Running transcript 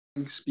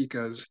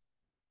speakers.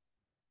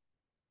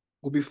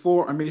 Will be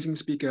four amazing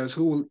speakers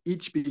who will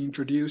each be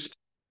introduced,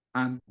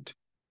 and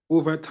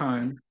over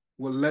time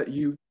will let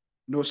you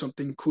know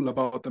something cool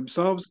about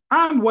themselves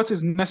and what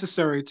is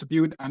necessary to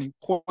build an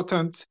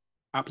important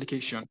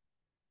application.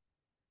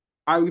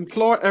 I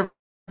implore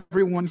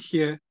everyone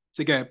here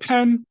to get a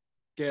pen,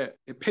 get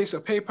a piece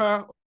of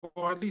paper,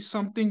 or at least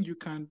something you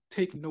can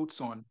take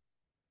notes on.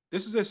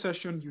 This is a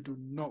session you do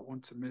not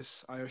want to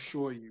miss, I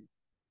assure you.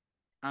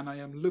 And I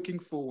am looking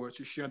forward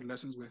to sharing the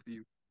lessons with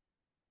you.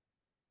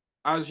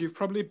 As you've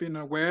probably been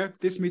aware,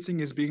 this meeting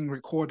is being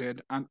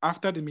recorded, and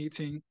after the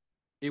meeting,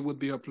 it will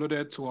be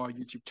uploaded to our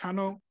YouTube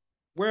channel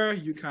where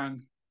you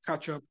can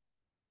catch up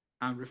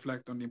and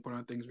reflect on the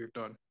important things we've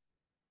done.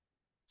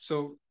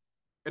 So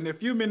in a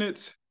few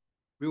minutes,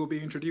 we will be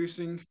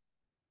introducing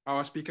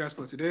our speakers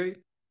for today,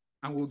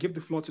 and we'll give the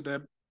floor to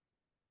them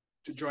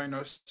to join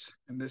us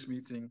in this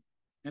meeting.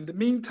 In the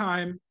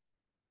meantime,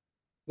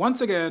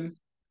 once again,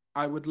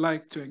 I would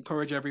like to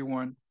encourage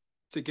everyone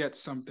to get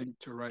something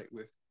to write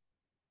with.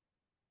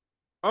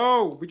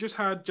 Oh, we just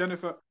had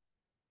Jennifer.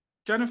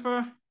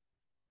 Jennifer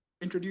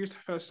introduced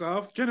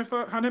herself.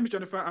 Jennifer, her name is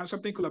Jennifer, and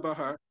something cool about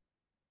her.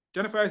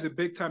 Jennifer is a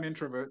big-time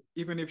introvert,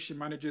 even if she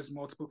manages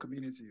multiple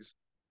communities.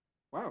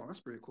 Wow,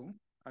 that's pretty cool.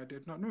 I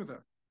did not know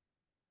that.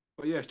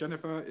 But yes,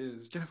 Jennifer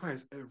is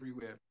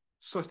everywhere.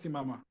 Susty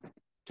mama.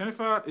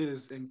 Jennifer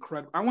is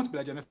incredible. I want to be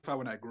like Jennifer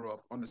when I grow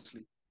up,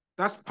 honestly.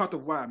 That's part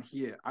of why I'm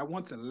here. I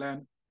want to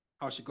learn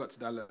how she got to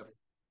that level.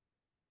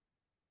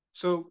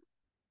 So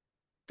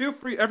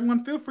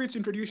everyone feel free to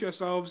introduce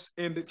yourselves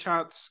in the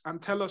chats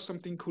and tell us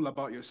something cool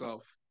about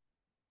yourself.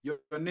 Your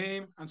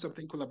name and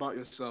something cool about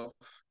yourself.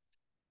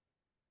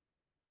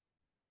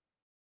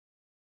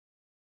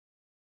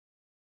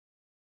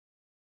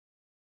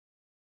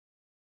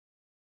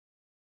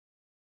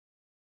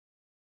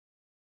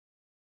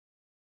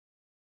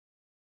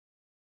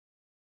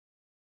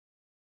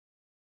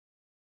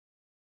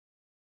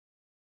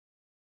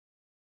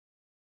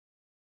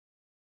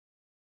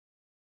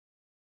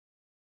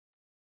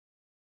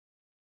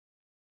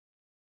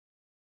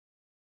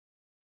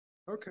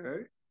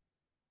 Okay.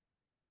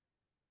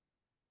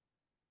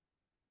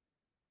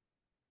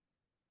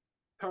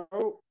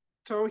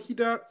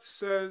 Tawhida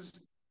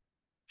says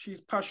she's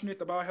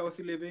passionate about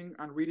healthy living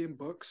and reading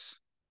books.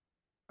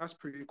 That's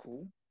pretty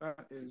cool.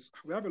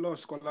 We have a lot of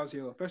scholars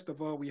here. First of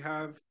all, we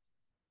have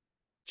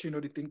Chino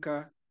the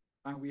Thinker,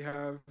 and we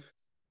have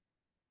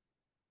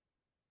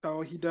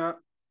Tawhida,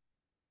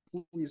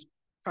 who is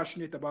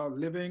passionate about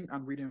living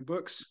and reading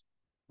books.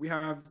 We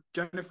have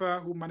Jennifer,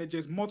 who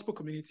manages multiple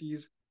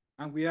communities,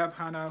 and we have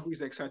Hannah, who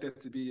is excited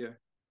to be here.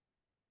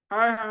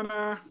 Hi,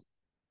 Hannah.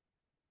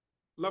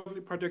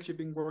 Lovely project you've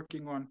been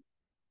working on.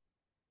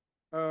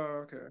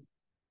 Oh, okay.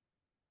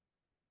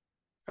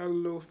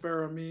 Hello,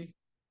 Fermi.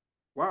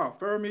 Wow,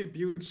 Fermi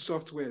builds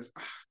softwares.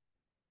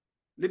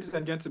 Ladies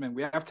and gentlemen,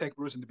 we have tech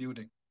bros in the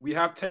building. We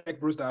have tech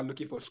bros that are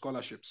looking for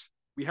scholarships.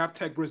 We have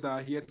tech bros that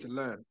are here to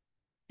learn.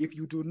 If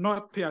you do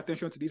not pay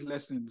attention to these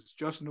lessons,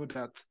 just know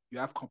that you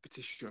have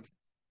competition.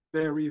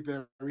 Very,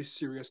 very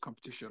serious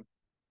competition.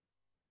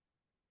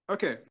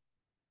 Okay,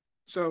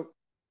 so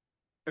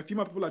a few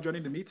more people are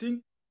joining the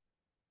meeting.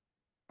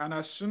 And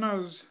as soon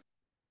as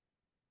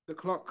the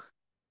clock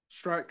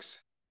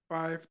strikes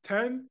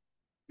 5:10,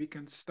 we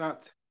can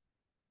start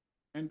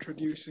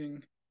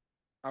introducing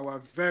our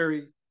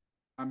very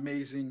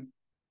amazing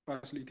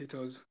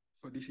facilitators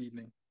for this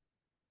evening.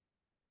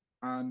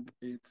 And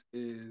it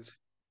is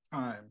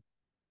time.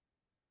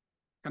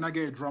 Can I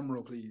get a drum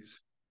roll, please?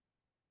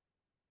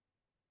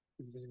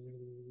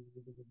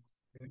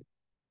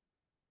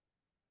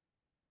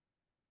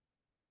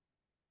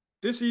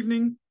 This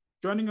evening,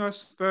 joining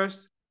us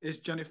first is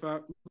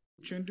Jennifer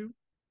Uchendu.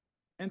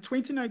 In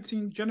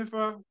 2019,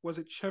 Jennifer was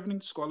a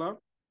Chevening scholar.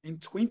 In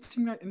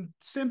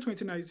same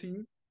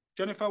 2019,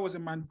 Jennifer was a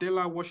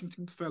Mandela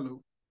Washington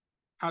Fellow,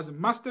 has a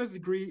master's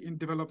degree in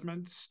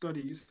development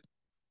studies,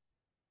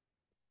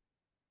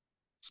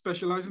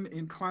 specializing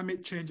in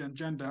climate change and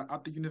gender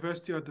at the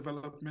University of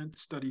Development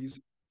Studies,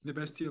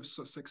 University of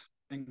Sussex,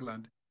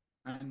 England.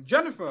 And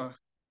Jennifer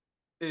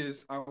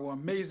is our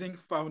amazing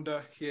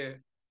founder here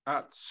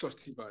at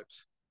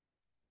SustyVibes.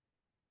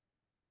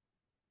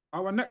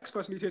 Our next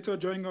facilitator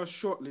joining us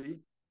shortly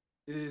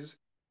is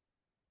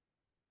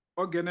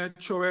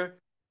Oghenechovwe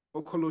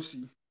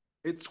Okolosi,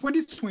 a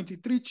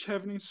 2023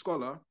 Chevening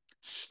scholar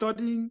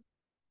studying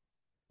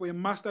for a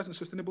master's in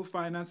sustainable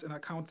finance and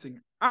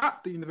accounting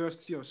at the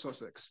University of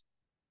Sussex.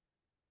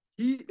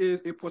 He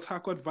is a Port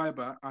Harcourt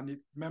Viber and a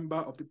member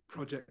of the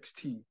project's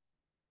team.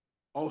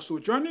 Also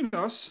joining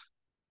us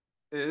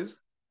is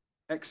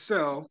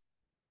Excel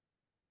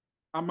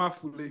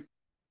Amaefule,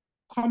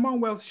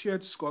 Commonwealth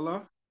shared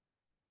scholar,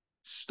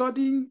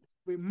 studying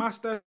with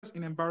master's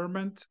in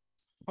environment,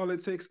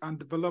 politics and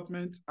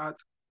development at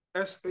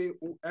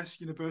SAOS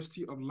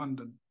University of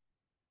London.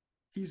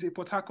 He's a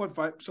Port Harcourt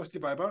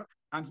SustyViber,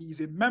 and he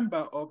is a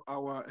member of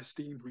our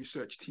esteemed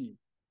research team.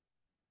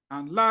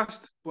 And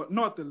last but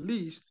not the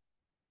least,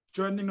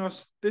 joining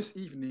us this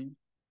evening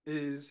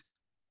is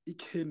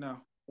Ikenna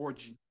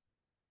Orji.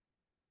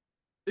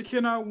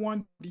 Ikenna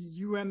won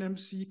the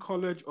UNMC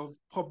College of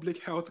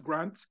Public Health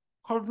grant,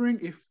 covering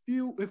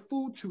a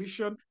full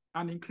tuition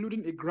and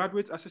including a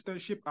graduate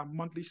assistantship and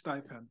monthly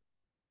stipend.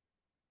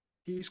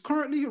 He is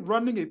currently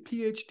running a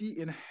Ph.D.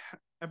 in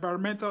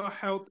environmental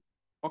health,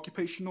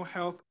 occupational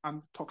health,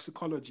 and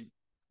toxicology,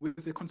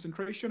 with a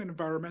concentration in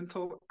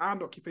environmental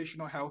and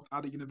occupational health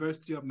at the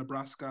University of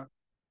Nebraska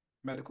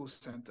Medical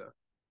Center.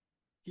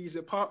 He is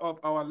a part of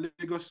our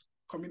Lagos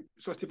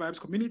SustyVibes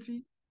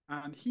community,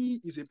 and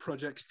he is a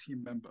projects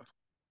team member.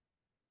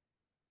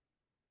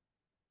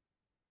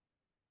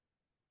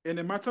 In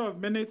a matter of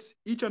minutes,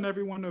 each and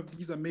every one of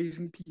these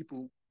amazing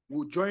people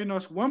will join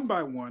us one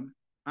by one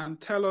and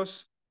tell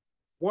us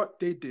what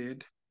they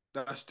did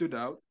that stood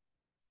out,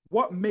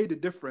 what made a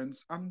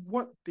difference, and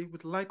what they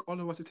would like all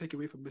of us to take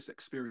away from this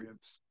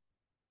experience.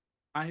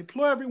 I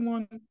implore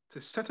everyone to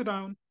settle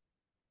down.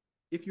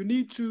 If you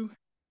need to,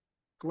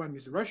 go and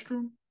use the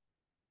restroom,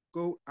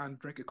 go and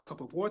drink a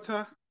cup of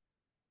water,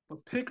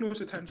 but pay close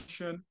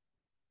attention,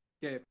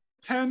 get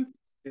a pen,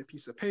 get a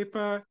piece of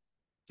paper,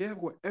 get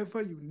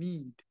whatever you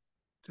need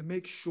to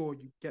make sure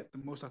you get the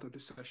most out of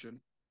this session.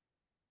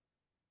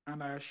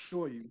 And I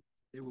assure you,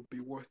 it will be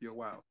worth your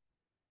while.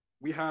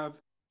 We have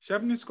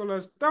Chevening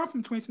scholars down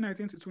from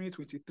 2019 to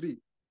 2023.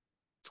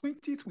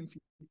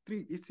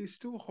 2023, it is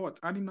still hot,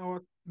 and in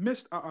our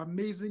midst are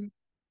amazing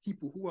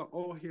people who are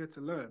all here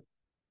to learn.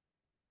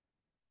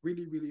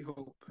 Really, really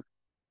hope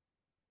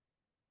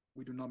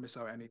we do not miss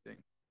out anything.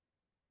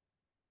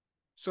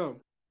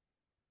 So,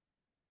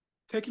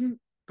 taking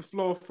the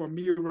floor from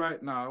me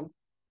right now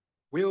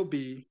will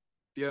be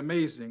the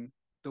amazing,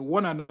 the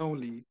one and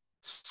only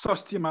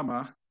Susty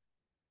Mama.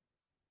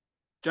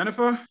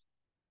 Jennifer,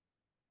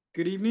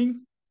 good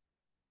evening.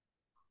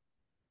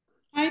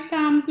 Hi,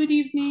 Tam. Good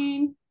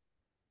evening.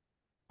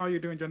 How are you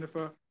doing,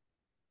 Jennifer?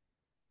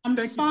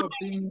 Thank you for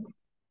being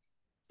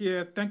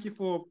here. Thank you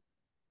for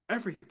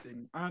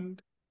everything.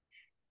 And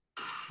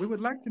we would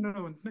like to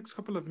know in the next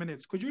couple of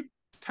minutes, could you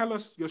tell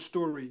us your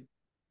story,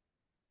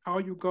 how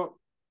you got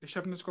the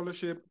Chevening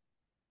Scholarship,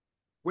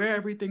 where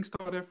everything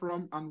started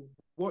from, and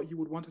what you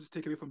would want us to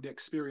take away from the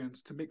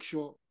experience to make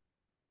sure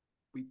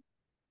we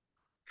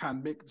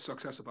can make the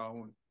success of our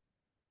own?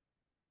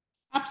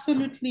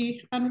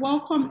 Absolutely. And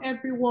welcome,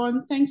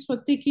 everyone. Thanks for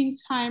taking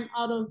time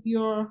out of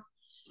your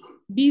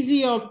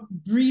busy or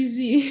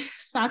breezy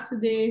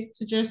Saturday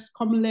to just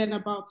come learn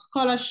about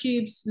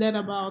scholarships, learn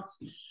about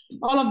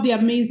all of the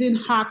amazing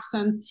hacks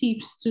and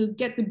tips to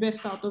get the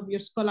best out of your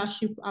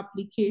scholarship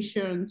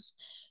applications.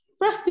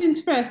 First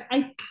things first,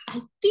 I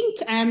think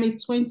I am a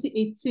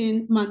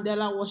 2018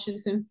 Mandela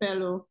Washington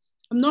Fellow.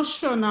 I'm not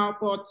sure now,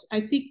 but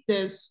I think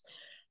there's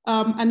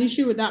an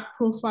issue with that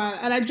profile.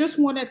 And I just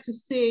wanted to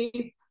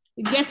say,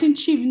 getting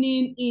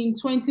Chevening in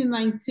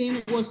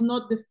 2019 was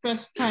not the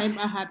first time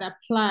I had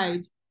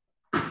applied.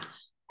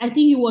 I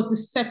think it was the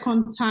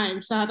second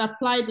time. So I had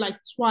applied like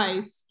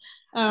twice.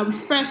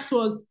 First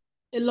was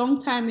a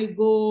long time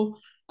ago,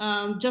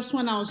 just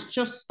when I was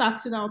just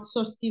starting out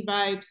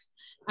SustyVibes.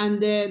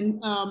 And then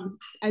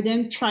I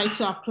then tried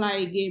to apply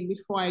again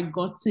before I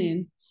got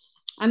in.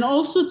 And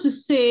also to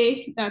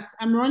say that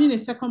I'm running a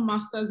second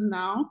master's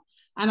now,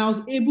 and I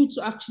was able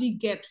to actually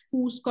get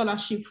full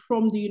scholarship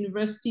from the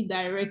university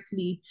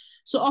directly.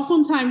 So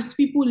oftentimes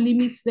people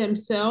limit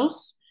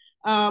themselves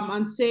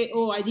and say,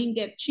 oh, I didn't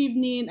get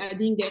Chevening, I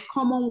didn't get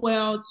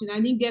Commonwealth,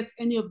 I didn't get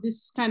any of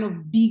this kind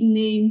of big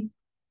name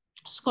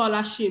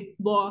scholarship.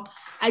 But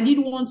I did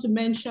want to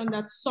mention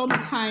that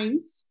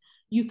sometimes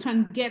you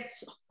can get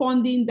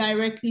funding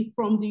directly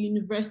from the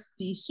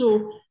university.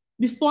 So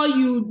before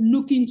you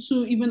look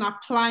into even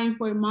applying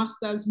for a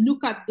master's,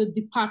 look at the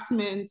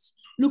department,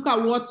 look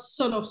at what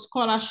sort of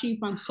scholarship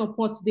and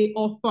support they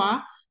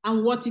offer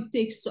and what it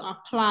takes to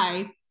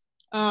apply.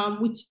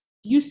 With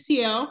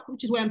UCL,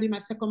 which is where I'm doing my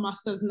second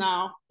master's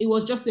now, it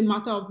was just a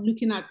matter of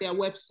looking at their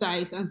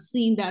website and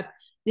seeing that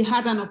they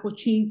had an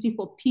opportunity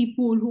for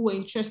people who were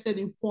interested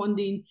in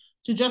funding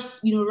to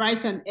just,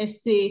 write an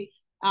essay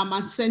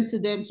and send to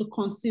them to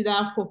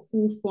consider for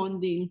full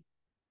funding.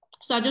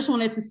 So I just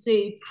wanted to say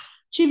it.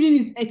 Chevening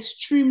is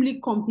extremely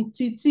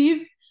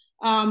competitive.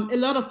 A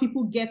lot of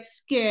people get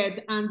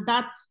scared, and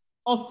that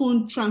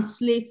often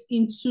translates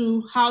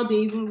into how they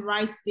even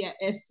write their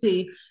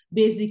essay,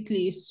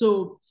 basically.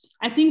 So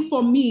I think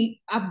for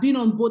me, I've been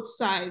on both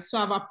sides. So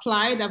I've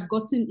applied, I've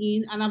gotten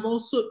in, and I've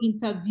also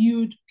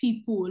interviewed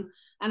people,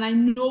 and I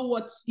know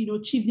what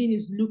Chevening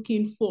is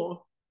looking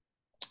for.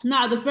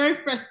 Now, the very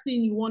first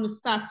thing you want to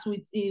start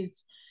with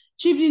is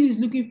Chevening is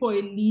looking for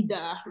a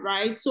leader,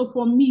 right? So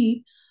for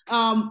me,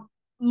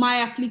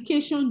 my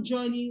application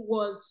journey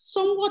was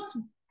somewhat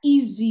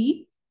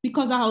easy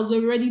because I was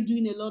already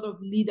doing a lot of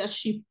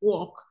leadership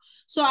work.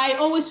 So I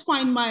always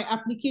find my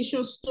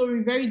application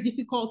story very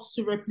difficult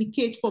to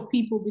replicate for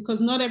people because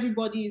not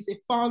everybody is a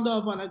founder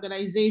of an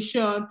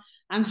organization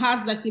and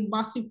has like a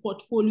massive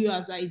portfolio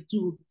as I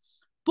do.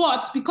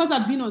 But because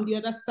I've been on the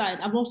other side,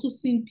 I've also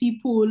seen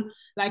people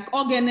like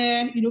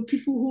Oghene,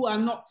 people who are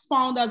not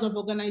founders of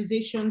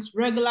organizations,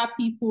 regular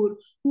people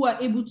who are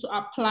able to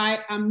apply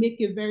and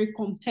make a very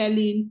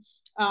compelling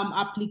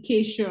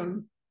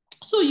application.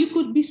 So you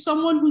could be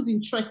someone who's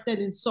interested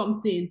in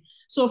something.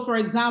 So for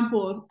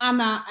example,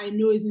 Anna, I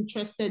know, is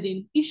interested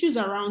in issues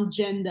around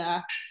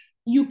gender.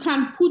 You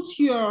can put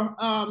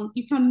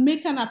you can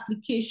make an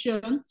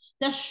application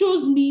that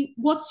shows me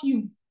what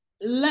you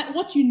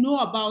know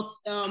about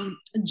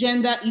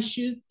gender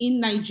issues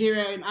in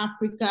Nigeria and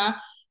Africa,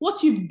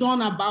 what you've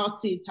done about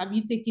it. Have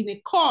you taken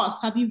a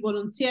course? Have you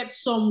volunteered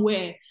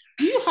somewhere?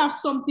 Do you have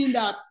something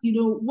that,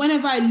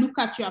 whenever I look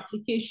at your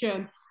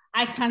application,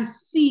 I can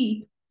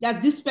see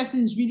that this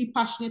person is really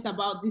passionate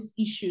about this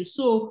issue?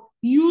 So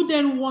you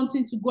then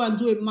wanting to go and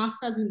do a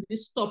master's in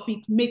this topic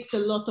makes a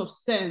lot of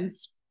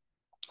sense.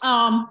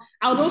 I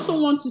would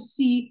also want to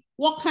see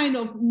what kind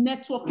of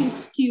networking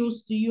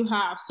skills do you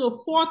have.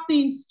 So 4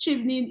 things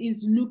Chevening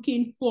is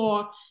looking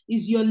for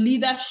is your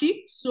leadership.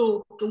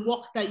 So the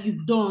work that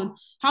you've done.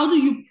 How do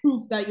you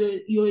prove that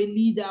you're a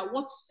leader?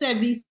 What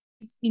service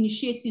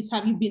initiatives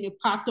have you been a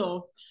part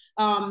of?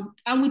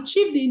 And with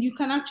Chevening, you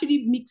can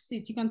actually mix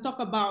it. You can talk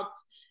about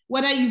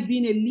whether you've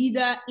been a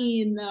leader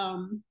in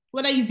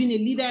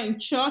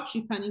church,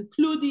 you can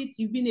include it.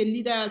 You've been a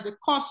leader as a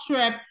course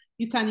rep,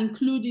 you can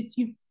include it.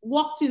 You've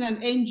worked in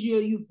an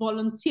NGO, you've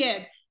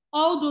volunteered.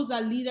 All those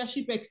are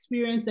leadership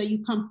experience that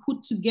you can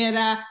put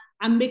together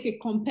and make a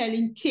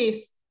compelling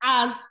case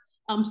as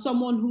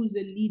someone who's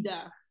a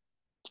leader.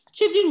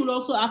 Chevening will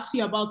also ask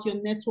you about your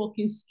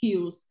networking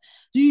skills.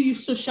 Do you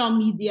use social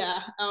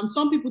media?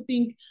 Some people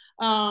think,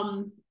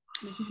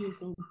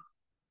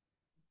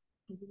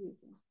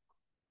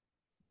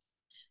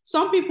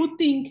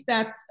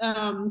 that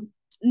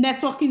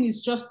networking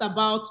is just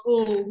about,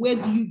 where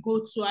do you go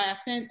to? I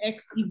attend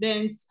X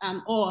events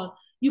and all.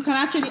 You can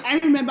actually, I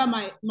remember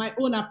my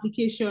own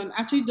application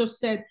actually just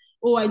said,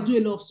 I do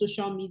a lot of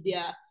social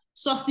media.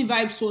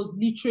 SustyVibes was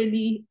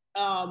literally,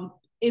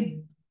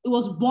 it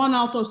was born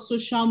out of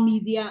social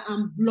media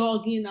and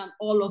blogging and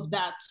all of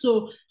that.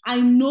 So I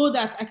know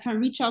that I can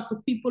reach out to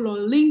people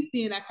on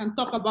LinkedIn. I can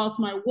talk about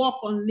my work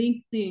on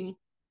LinkedIn.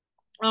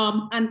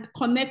 And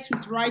connect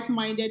with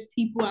right-minded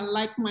people and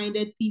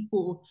like-minded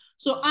people.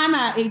 So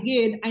Anna,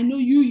 again, I know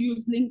you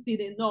use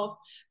LinkedIn enough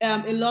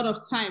a lot of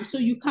times. So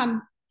you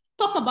can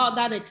talk about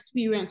that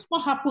experience.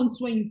 What happens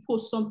when you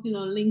post something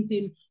on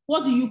LinkedIn?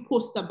 What do you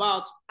post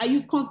about? Are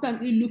you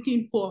constantly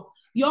looking for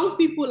young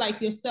people like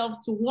yourself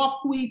to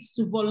work with,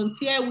 to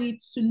volunteer with,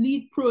 to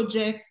lead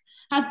projects?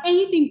 Has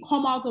anything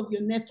come out of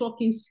your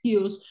networking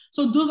skills?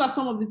 So those are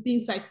some of the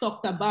things I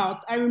talked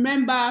about. I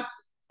remember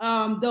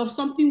there was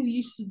something we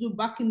used to do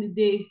back in the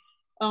day,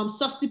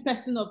 Susty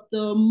Person of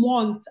the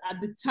Month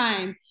at the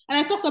time. And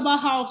I talked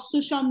about how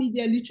social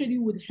media literally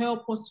would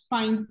help us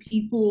find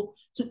people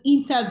to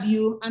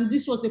interview. And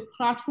this was a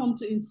platform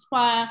to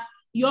inspire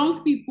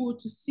young people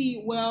to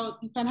see, well,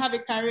 you can have a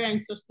career in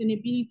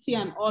sustainability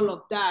and all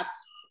of that.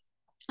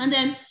 And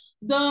then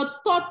the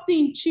third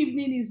thing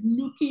Chevening is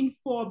looking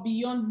for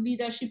beyond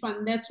leadership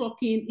and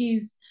networking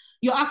is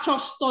your actual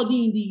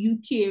study in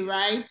the UK,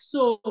 right?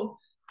 So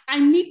I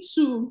need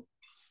to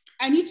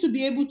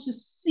be able to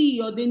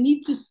see, or they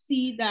need to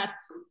see that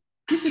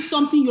this is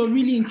something you're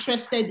really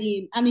interested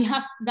in, and it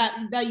has that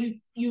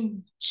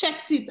you've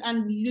checked it,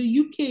 and the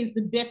UK is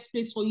the best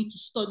place for you to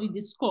study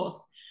this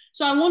course.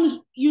 So I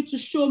want you to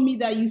show me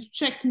that you've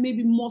checked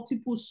maybe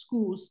multiple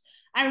schools.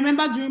 I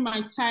remember during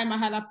my time, I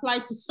had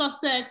applied to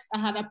Sussex, I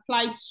had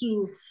applied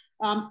to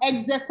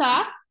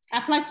Exeter. I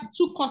applied to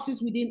 2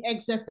 courses within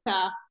Exeter,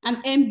 an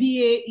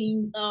MBA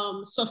in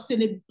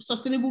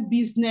sustainable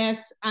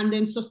business, and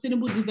then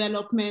sustainable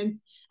development,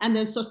 and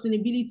then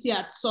sustainability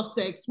at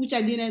Sussex, which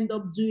I didn't end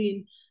up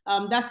doing.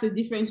 That's a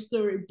different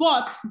story.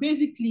 But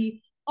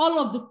basically, all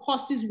of the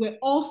courses were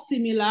all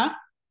similar,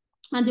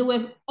 and they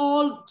were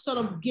all sort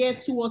of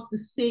geared towards the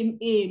same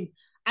aim.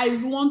 I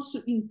want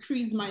to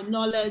increase my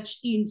knowledge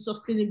in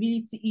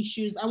sustainability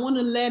issues. I want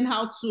to learn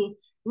how to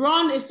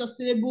run a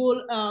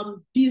sustainable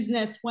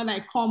business when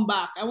I come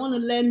back. I want to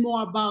learn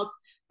more about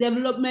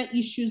development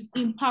issues,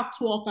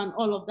 impact work, and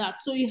all of that.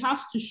 So it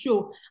has to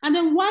show. And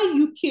then why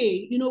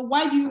UK?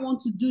 Why do you want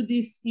to do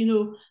this?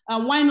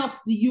 Why not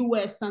the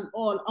US and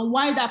all? And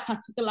why that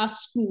particular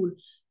school?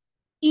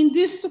 In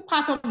this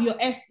part of your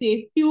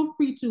essay, feel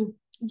free to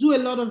do a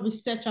lot of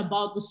research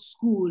about the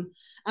school.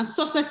 And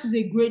Sussex is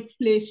a great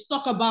place.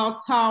 Talk about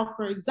how,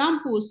 for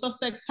example,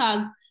 Sussex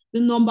has the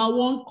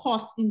 #1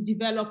 course in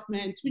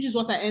development, which is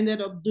what I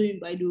ended up doing,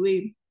 by the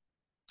way.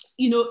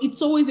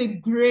 It's always a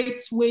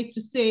great way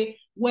to say,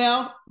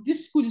 well,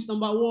 this school is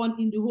 #1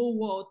 in the whole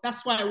world.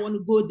 That's why I want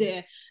to go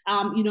there.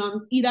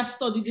 Either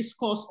study this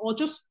course or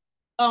just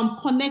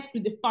connect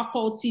with the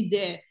faculty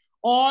there.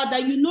 Or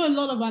that a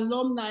lot of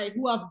alumni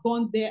who have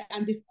gone there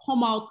and they've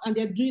come out and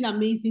they're doing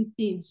amazing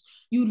things.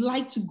 You'd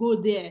like to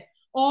go there.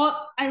 Or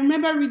I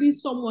remember reading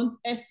someone's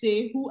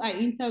essay who I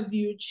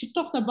interviewed. She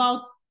talked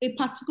about a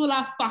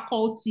particular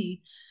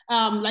faculty,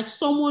 like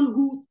someone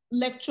who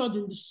lectured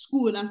in the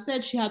school, and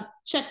said she had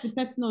checked the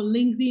person on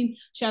LinkedIn,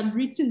 she had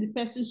written the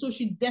person, so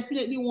she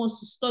definitely wants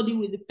to study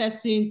with the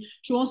person.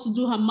 She wants to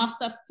do her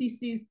master's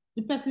thesis.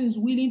 The person is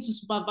willing to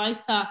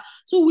supervise her.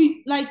 So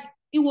we like,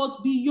 it was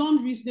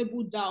beyond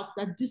reasonable doubt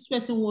that this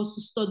person wants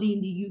to study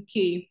in the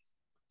UK.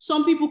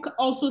 Some people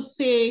also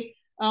say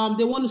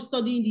they want to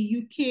study in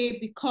the UK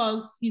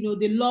because, you know,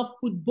 they love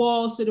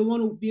football, so they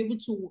want to be able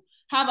to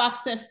have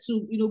access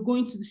to, you know,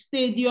 going to the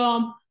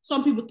stadium.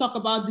 Some people talk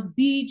about the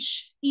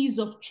beach, ease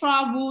of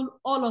travel,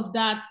 all of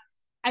that.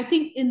 I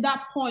think in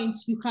that point,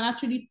 you can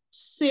actually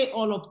say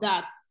all of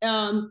that.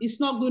 It's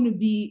not going to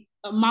be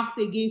marked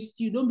against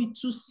you. Don't be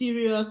too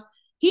serious.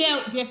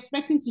 Here, they're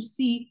expecting to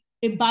see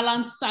a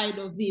balanced side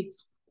of it.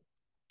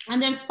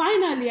 And then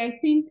finally, I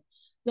think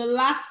the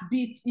last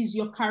bit is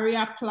your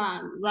career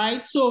plan,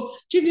 right? So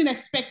Chevening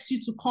expects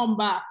you to come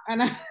back.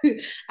 And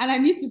I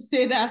need to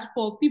say that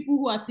for people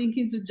who are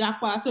thinking to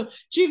Japa. So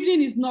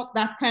Chevening is not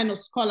that kind of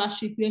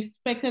scholarship. You're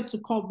expected to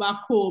come back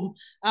home.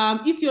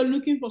 If you're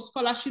looking for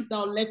scholarship that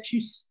will let you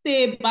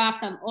stay back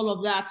and all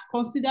of that,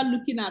 consider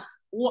looking at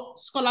what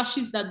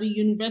scholarships that the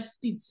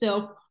university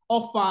itself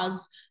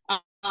offers.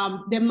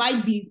 There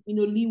might be, you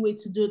know, leeway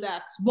to do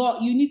that,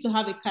 but you need to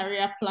have a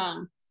career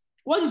plan.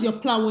 What is your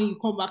plan when you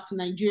come back to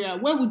Nigeria?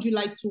 Where would you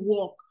like to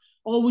work?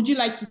 Or would you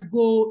like to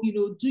go, you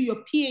know, do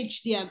your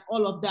PhD and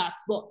all of that?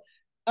 But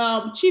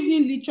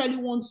Chevening literally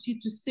wants you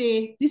to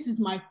say, this is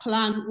my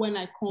plan when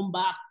I come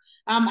back.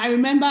 I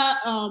remember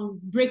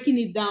breaking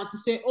it down to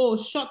say, oh,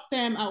 short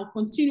term, I will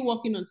continue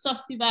working on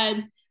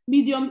SustyVibes.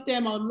 Medium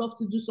term, I would love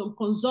to do some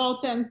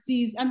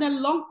consultancies. And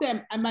then long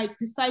term, I might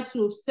decide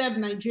to serve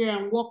Nigeria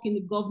and work in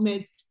the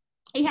government.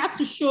 It has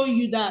to show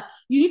you that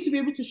you need to be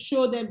able to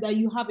show them that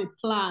you have a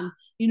plan.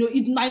 You know,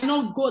 it might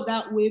not go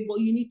that way,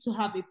 but you need to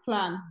have a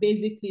plan,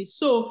 basically.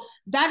 So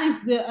that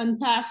is the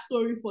entire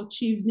story for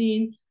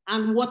Chevening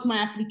and what my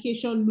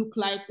application looked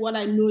like, what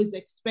I know is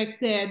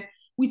expected.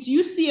 With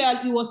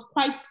UCL, it was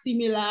quite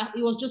similar.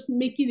 It was just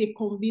making a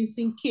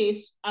convincing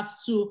case as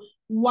to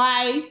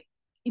why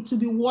it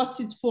would be worth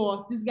it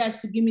for these guys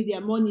to give me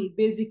their money,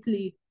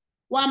 basically.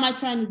 Why am I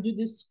trying to do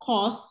this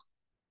course?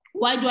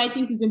 Why do I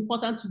think it's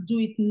important to do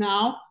it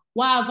now?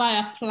 Why have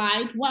I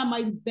applied? Why am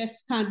I the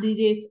best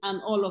candidate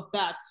and all of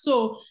that?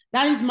 So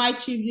that is my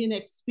Chevening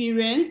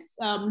experience.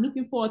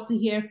 Looking forward to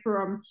hearing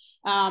from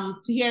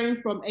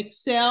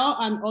Excel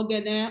and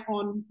Oghenechovwe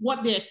on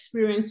what their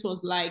experience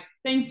was like.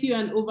 Thank you,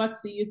 and over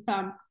to you,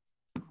 Tam.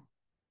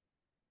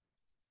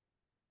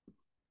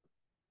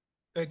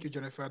 Thank you,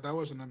 Jennifer. That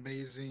was an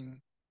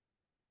amazing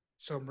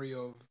summary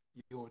of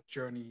your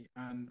journey,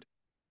 and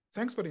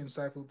thanks for the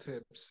insightful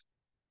tips.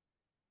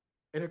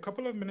 In a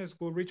couple of minutes,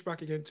 we'll reach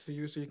back again to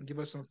you so you can give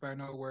us some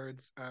final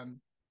words and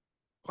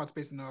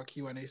participate in our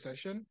Q&A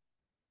session.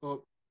 But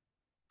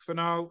for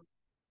now,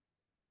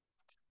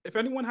 if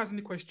anyone has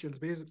any questions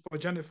for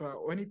Jennifer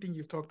or anything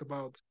you've talked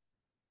about,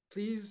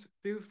 please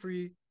feel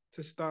free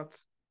to start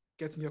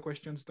getting your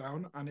questions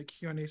down, and a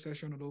Q&A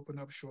session will open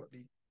up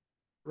shortly.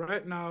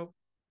 Right now,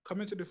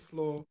 coming to the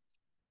floor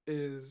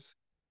is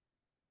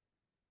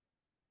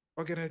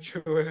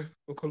Oghenechovwe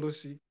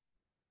Okolosi,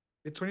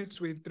 a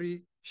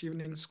 2023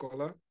 Chevening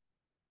Scholar,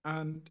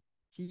 and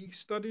he's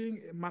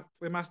studying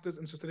a master's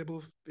in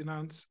sustainable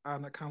finance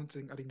and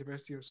accounting at the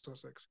University of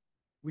Sussex.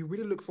 We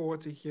really look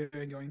forward to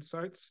hearing your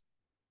insights.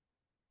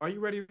 Are you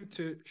ready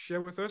to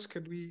share with us?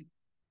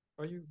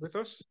 Are you with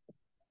us?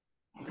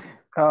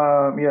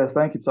 Yes,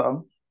 thank you,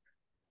 Tom.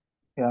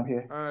 Yeah, I'm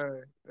here.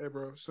 Hey,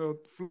 bro. So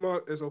the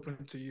floor is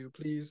open to you.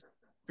 Please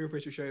feel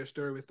free to share your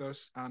story with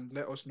us and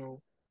let us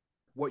know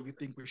what you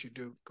think we should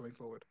do going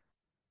forward.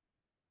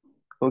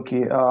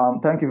 Okay,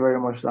 thank you very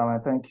much, Tom,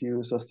 and thank you,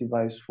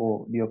 SustyVibes,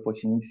 for the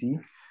opportunity.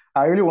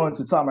 I really want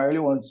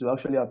to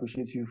actually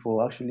appreciate you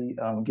for actually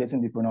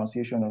getting the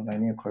pronunciation of my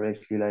name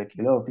correctly. Like,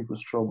 a lot of people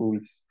struggle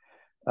with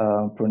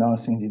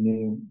pronouncing the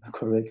name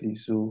correctly,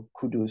 so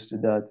kudos to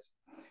that.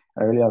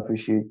 I really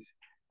appreciate.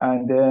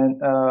 And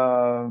then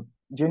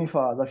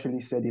Jennifer has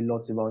actually said a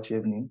lot about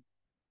Chevening.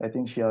 I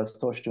think she has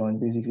touched on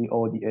basically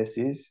all the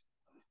essays.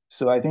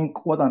 So I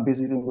think what I'm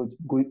basically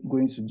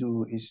going to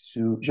do is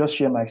to just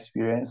share my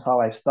experience, how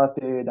I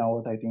started and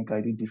what I think I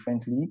did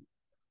differently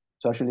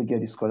to actually get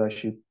the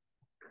scholarship.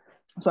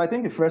 So I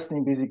think the first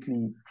thing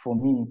basically for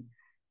me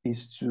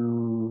is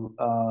to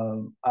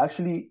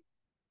actually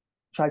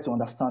try to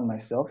understand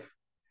myself.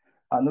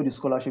 I know the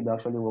scholarship that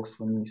actually works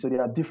for me. So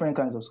there are different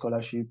kinds of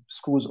scholarship.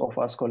 Schools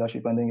offer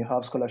scholarship, and then you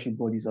have scholarship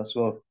bodies as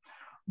well.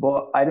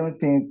 But I don't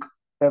think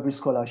every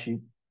scholarship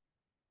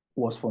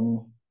was for me.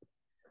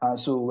 And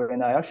so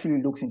when I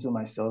actually looked into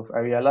myself,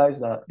 I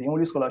realized that the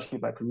only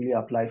scholarship I could really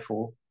apply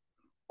for,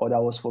 or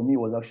that was for me,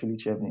 was actually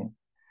Chevening.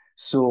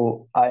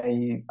 So I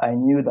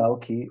knew that,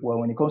 okay, well,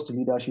 when it comes to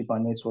leadership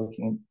and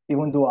networking,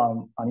 even though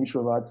I'm an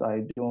introvert,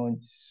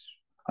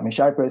 I'm a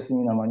shy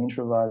person, I'm an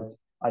introvert,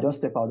 I don't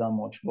step out that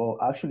much. But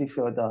I actually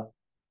felt that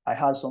I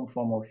had some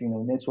form of,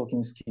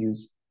 networking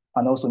skills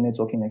and also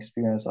networking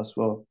experience as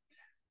well.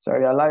 So I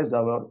realized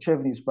that, well,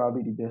 Chevening is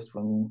probably the best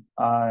for me.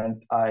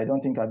 And I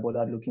don't think I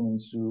bothered looking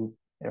into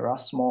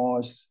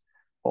Erasmus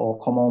or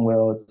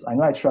Commonwealth. I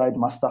know I tried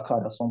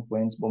MasterCard at some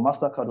point, but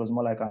MasterCard was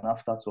more like an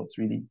afterthought,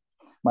 really.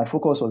 My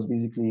focus was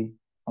basically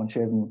on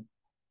Chevening.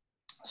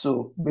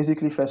 So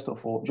basically, first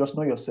of all, just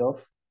know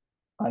yourself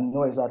and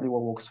know exactly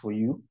what works for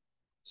you.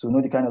 So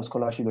know the kind of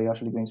scholarship that you're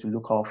actually going to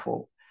look out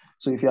for.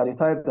 So if you are the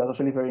type that's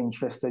actually very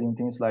interested in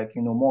things like,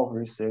 more of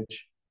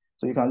research,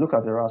 so you can look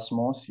at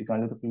Erasmus, you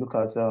can look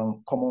at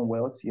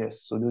Commonwealth,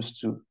 yes, so those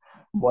two.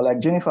 But like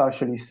Jennifer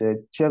actually said,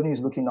 Chevening is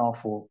looking out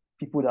for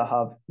people that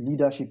have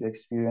leadership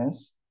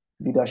experience,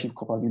 leadership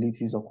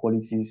capabilities or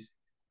qualities,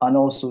 and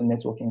also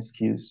networking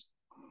skills.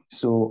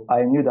 So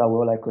I knew that,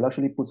 well, I could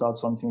actually put out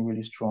something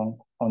really strong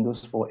on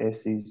those 4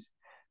 essays.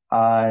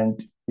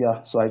 And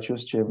yeah, so I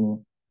chose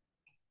Chevening.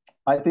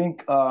 I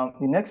think the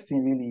next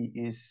thing really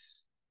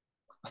is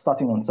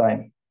starting on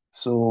time.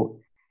 So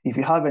if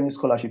you have any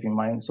scholarship in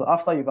mind, so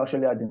after you've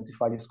actually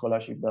identified the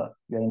scholarship that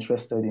you're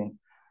interested in,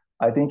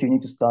 I think you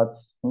need to start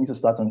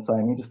on time.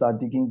 You need to start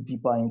digging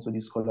deeper into the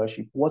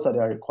scholarship. What are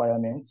their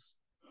requirements?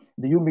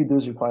 Do you meet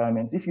those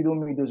requirements? If you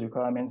don't meet those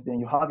requirements, then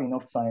you have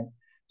enough time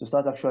to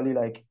start actually,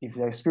 like, if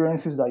there are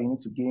experiences that you need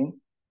to gain,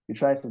 you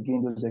try to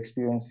gain those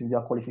experiences. There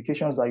are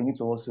qualifications that you need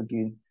to also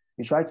gain.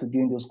 You try to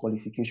gain those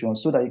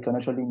qualifications so that you can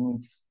actually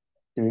meet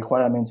the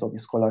requirements of the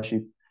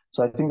scholarship.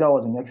 So I think that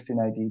was the next thing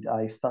I did.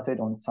 I started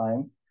on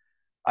time.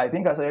 I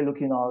think I started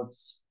looking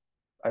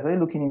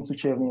into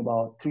Chevening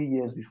about 3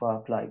 years before I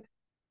applied.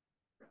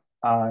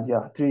 And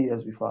yeah, 3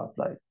 years before I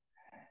applied.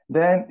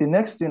 Then the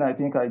next thing I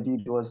think I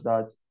did was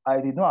that I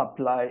did not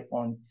apply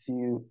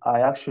until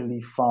I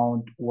actually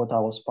found what I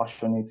was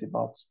passionate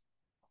about.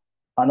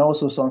 And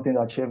also something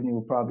that Chevening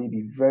will probably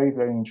be very,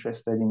 very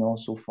interested in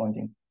also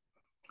funding.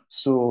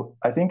 So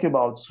I think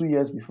about 2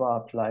 years before I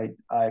applied,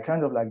 I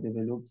kind of like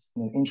developed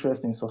an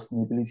interest in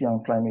sustainability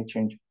and climate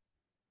change.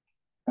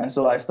 And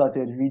so I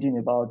started reading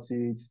about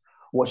it,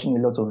 watching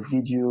a lot of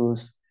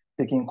videos,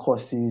 taking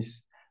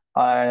courses.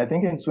 I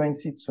think in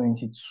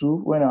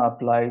 2022, when I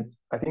applied,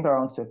 I think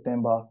around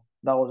September,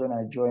 that was when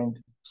I joined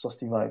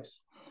SustyVibes.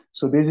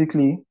 So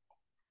basically,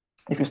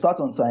 if you start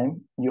on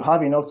time, you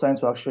have enough time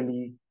to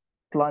actually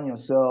plan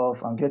yourself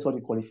and get all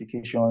the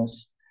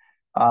qualifications,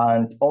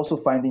 and also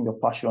finding your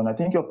passion. I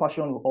think your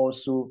passion will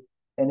also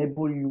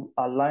enable you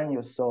align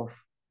yourself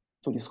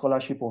to the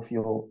scholarship of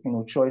your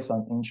choice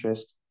and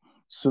interest.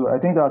 So I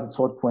think that's the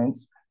third point.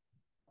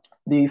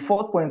 The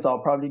fourth point I'll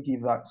probably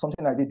give, that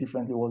something I did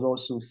differently was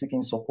also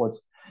seeking support.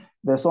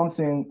 There's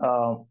something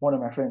one of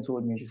my friends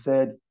told me. She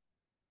said,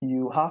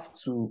 you have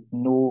to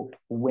know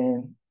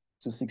when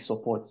to seek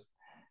support.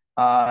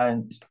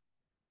 And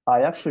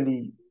I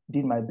actually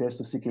did my best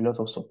to seek a lot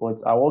of support.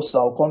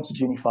 I'll come to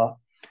Jennifer.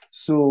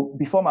 So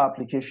before my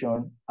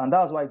application, and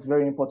that's why it's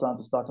very important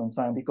to start on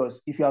time,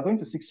 because if you are going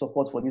to seek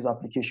support for this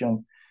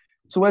application,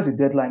 towards the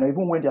deadline, or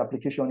even when the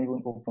application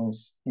even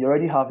opens, you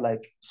already have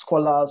like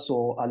scholars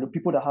or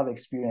people that have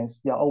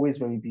experience. They are always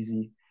very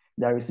busy.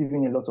 They are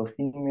receiving a lot of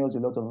emails, a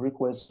lot of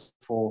requests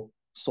for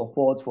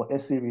support, for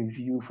essay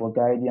review, for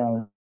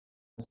guidance.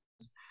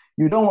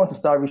 You don't want to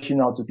start reaching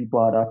out to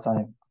people at that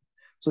time.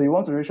 So you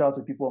want to reach out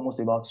to people almost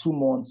about 2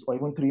 months or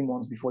even 3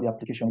 months before the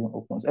application even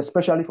opens,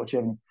 especially for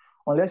Chevening.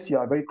 Unless you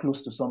are very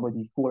close to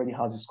somebody who already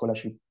has a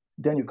scholarship,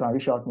 then you can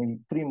reach out maybe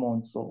 3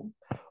 months.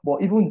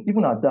 But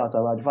even at that, I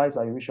would advise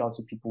that you reach out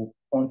to people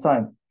on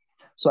time.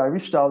 So I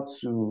reached out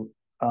to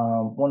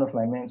one of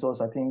my mentors,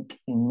 I think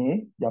in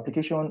May. The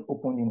application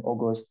opened in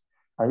August.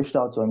 I reached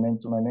out to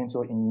my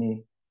mentor in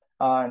May,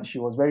 and she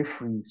was very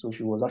free. So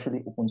she was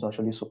actually open to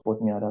actually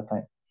support me at that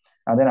time.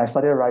 And then I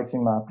started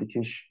writing my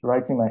application,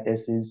 writing my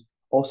essays,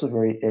 also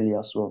very early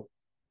as well.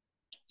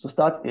 So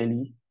start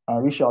early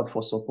and reach out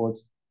for support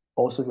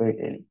also very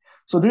early.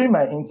 So during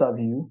my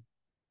interview,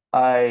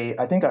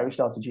 I think I reached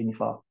out to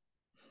Jennifer.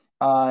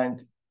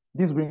 And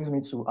this brings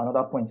me to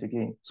another point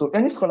again. So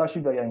any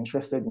scholarship that you're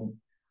interested in,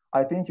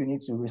 I think you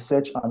need to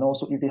research, and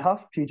also if they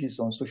have pages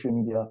on social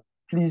media,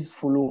 please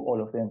follow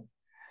all of them.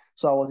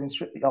 So I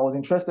was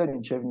interested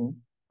in Chevening,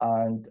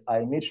 and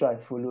I made sure I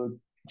followed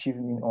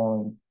Chevening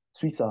on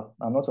Twitter.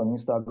 I'm not on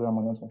Instagram,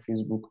 I'm not on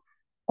Facebook,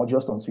 or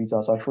just on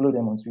Twitter. So I followed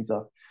them on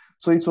Twitter.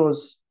 So it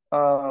was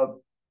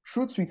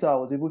through Twitter I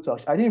was able to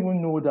I didn't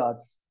even know that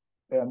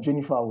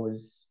Jennifer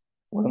was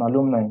an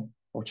alumni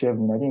of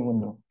Chevening. I didn't even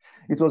know.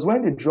 It was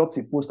when they dropped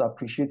a post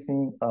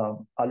appreciating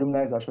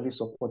alumni actually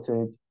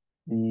supported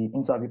the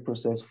interview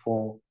process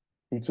for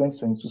the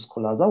 2022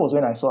 scholars. That was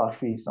when I saw her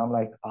face. I'm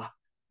like,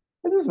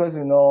 is this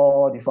person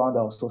not the founder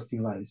of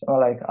SustyVibes? I'm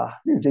like,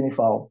 this is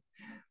Jennifer.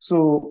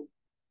 So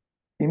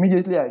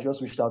immediately, I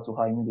just reached out to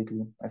her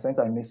immediately. I sent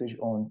her a message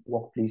on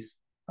Workplace,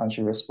 and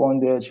she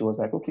responded. She was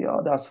like, okay,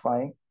 that's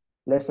fine.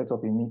 Let's set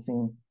up a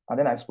meeting. And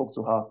then I spoke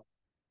to her.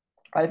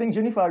 I think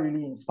Jennifer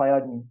really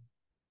inspired me,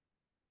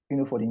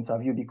 for the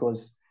interview,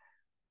 because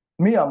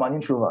me, I'm an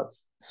introvert.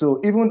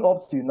 So even up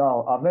till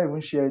now, I've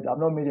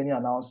not made any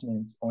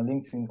announcements on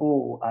LinkedIn,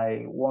 oh,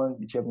 I won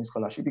the Chevening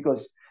scholarship,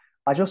 because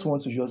I just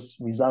want to just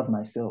reserve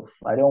myself.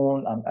 I don't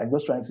want, I'm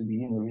just trying to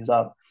be,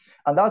 reserved.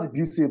 And that's the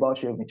beauty about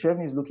Chevening.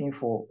 Chevening is looking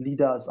for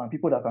leaders and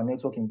people that can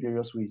network in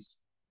various ways.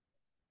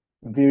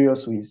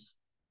 Various ways.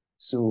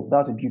 So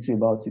that's the beauty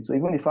about it. So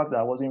even the fact that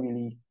I wasn't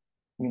really,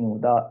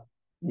 that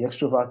the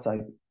extrovert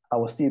type, I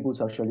was still able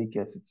to actually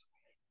get it.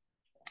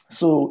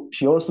 So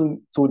she also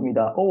told me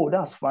that, oh,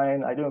 that's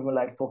fine. I don't even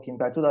like talking.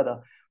 But I told her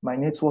that my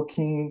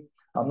networking,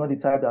 I'm not the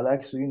type that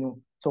likes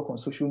to, talk on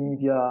social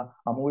media.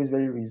 I'm always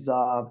very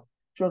reserved.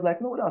 She was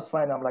like, no, that's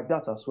fine. I'm like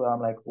that as well.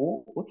 I'm like,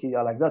 oh, okay,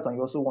 I like that. And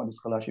you also want the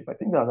scholarship. I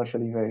think that's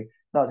actually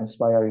that's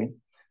inspiring.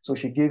 So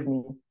she gave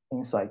me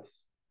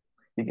insights.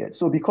 You get.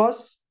 So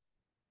because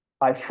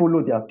I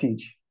follow their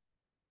page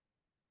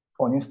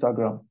on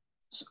Instagram,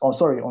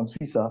 on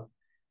Twitter,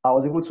 I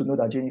was able to know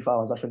that Jennifer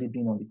was actually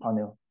being on the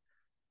panel.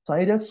 So I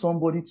needed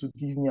somebody to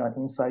give me an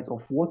insight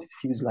of what it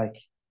feels like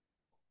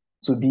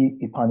to be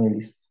a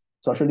panelist,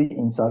 to actually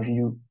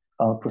interview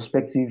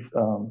prospective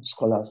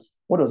scholars.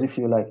 What does it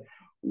feel like?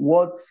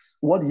 What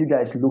do you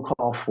guys look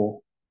out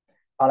for?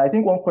 And I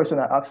think one question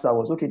I asked her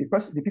was, okay,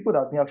 the people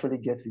that didn't actually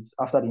get it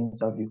after the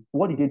interview,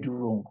 what did they do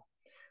wrong?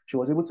 She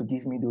was able to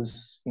give me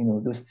those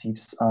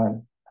tips,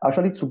 and I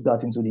actually took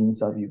that into the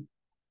interview.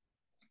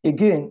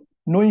 Again,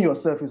 knowing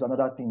yourself is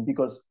another thing,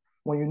 because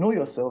when you know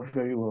yourself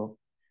very well,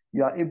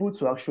 you are able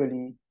to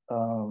actually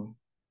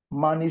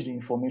manage the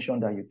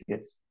information that you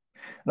get.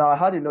 Now, I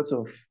had a lot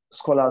of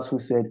scholars who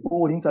said,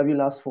 oh, the interview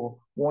lasts for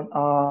 1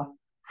 hour,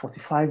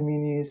 45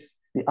 minutes.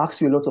 They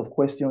ask you a lot of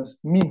questions.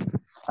 Me,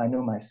 I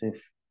know myself.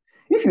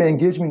 If you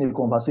engage me in a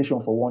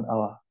conversation for 1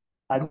 hour,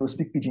 I go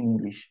speak pidgin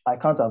English. I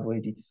can't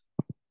avoid it.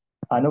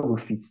 I know go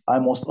fit. I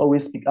must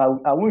always speak. I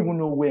won't even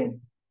know when.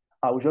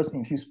 I will just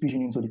infuse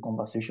pidgin into the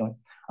conversation.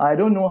 I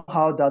don't know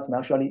how that may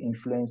actually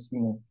influence,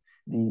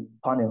 the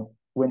panel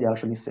when they're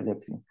actually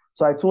selecting.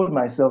 So I told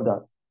myself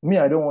that me,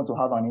 I don't want to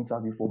have an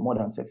interview for more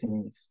than 30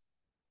 minutes.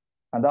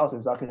 And that was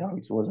exactly how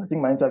it was. I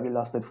think my interview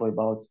lasted for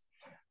about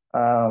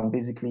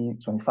basically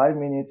 25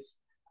 minutes.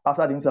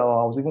 After the interview,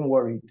 I was even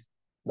worried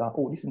that,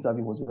 oh, this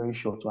interview was very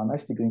short. So am I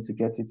still going to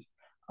get it?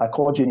 I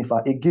called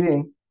Jennifer.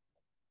 Again,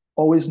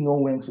 always know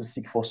when to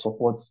seek for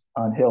support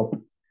and help.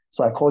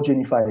 So I called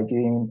Jennifer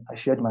again. I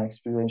shared my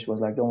experience. She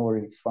was like, don't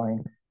worry, it's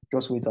fine.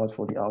 Just wait out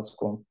for the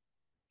outcome.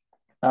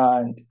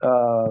 And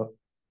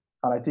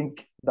I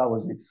think that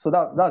was it. So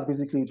that's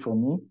basically it for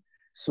me.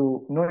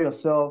 So know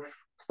yourself,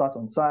 start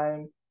on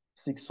time,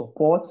 seek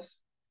support,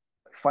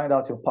 find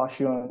out your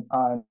passion,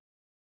 and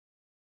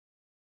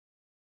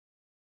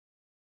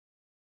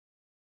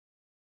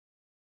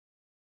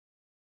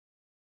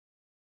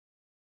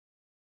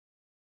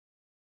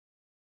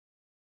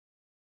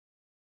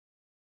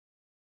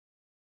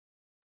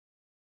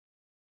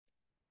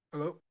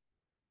Hello.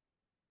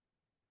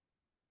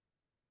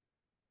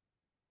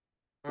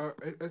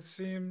 It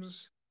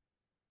seems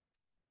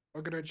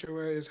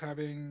Oghenechovwe is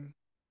having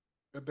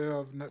a bit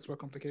of network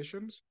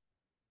complications,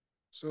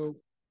 so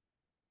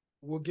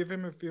we'll give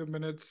him a few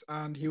minutes,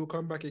 and he will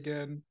come back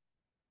again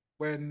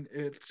when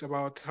it's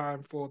about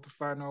time for the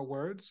final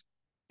words.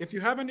 If you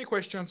have any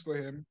questions for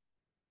him,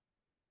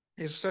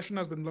 his session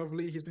has been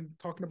lovely. He's been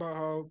talking about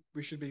how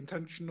we should be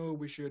intentional,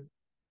 we should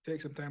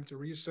take some time to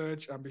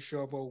research and be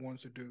sure of what we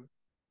want to do.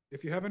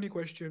 If you have any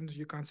questions,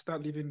 you can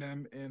start leaving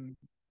them in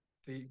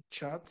the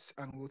chats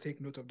and we'll take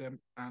note of them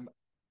and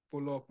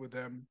follow up with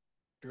them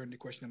during the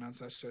question and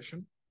answer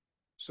session.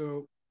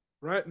 So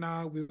right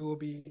now we will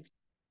be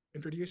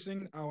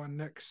introducing our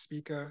next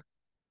speaker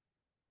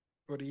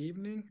for the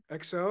evening.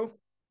 Excel,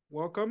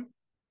 welcome.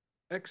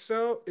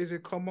 Excel is a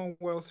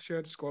Commonwealth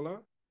shared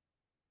scholar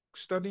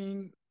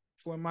studying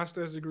for a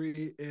master's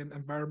degree in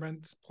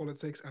environment,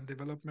 politics, and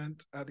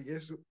development at the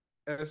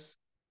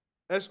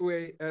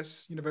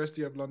SOAS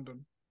University of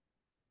London.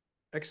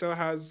 Excel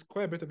has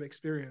quite a bit of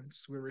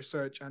experience with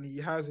research, and he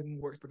has even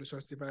worked for the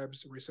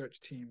SustyVibes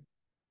research team.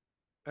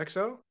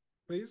 Excel,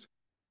 please,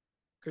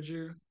 could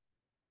you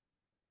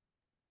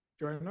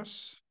join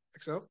us,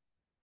 Excel?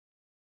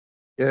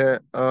 Yeah,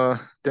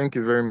 thank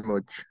you very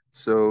much.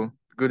 So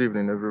good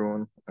evening,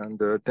 everyone. And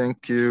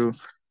thank you,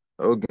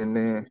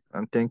 Oghene,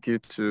 and thank you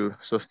to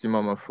Susty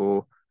Mama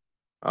for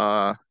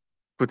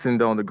putting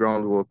down the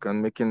groundwork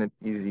and making it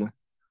easy.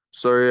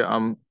 Sorry,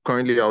 I'm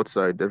currently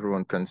outside,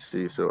 everyone can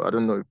see. So I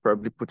don't know,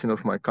 probably putting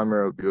off my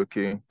camera will be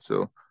okay.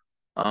 So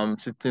I'm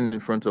sitting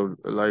in front of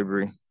a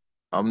library.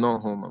 I'm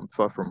not home, I'm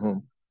far from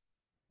home.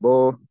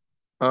 But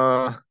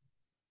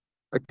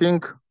I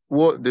think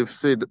what they've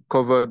said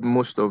covered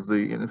most of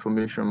the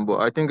information,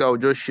 but I think I'll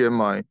just share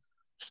my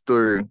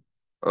story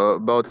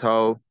about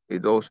how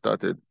it all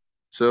started.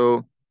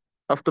 So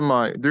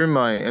during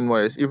my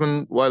NYS,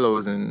 even while I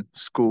was in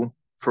school,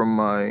 from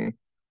my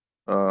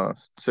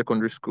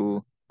secondary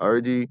school, I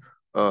already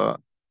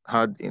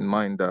had in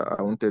mind that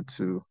I wanted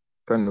to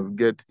kind of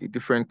get a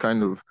different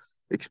kind of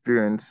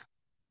experience,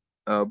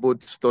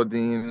 both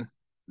studying,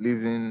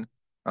 living,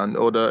 and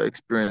other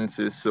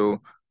experiences.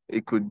 So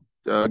it could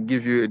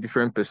give you a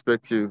different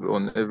perspective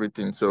on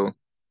everything. So,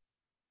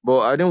 but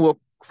I didn't work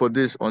for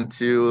this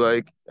until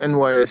like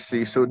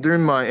NYSC. So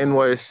during my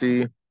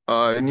NYSC,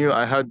 I knew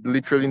I had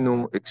literally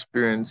no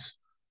experience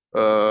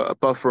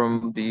apart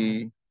from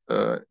the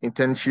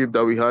internship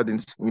that we had in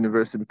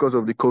university because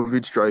of the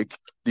COVID strike,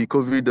 the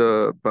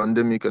COVID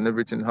pandemic and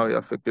everything, how it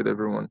affected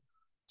everyone.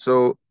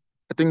 So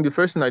I think the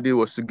first thing I did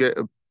was to get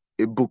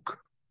a book,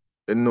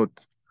 a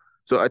note.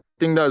 So I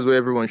think that's where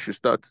everyone should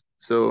start.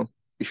 So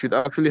you should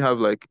actually have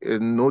like a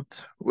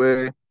note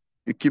where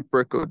you keep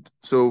record.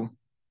 So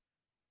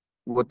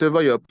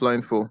whatever you're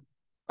applying for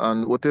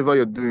and whatever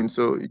you're doing,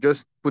 so you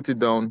just put it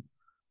down.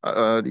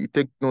 You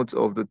take note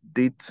of the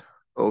date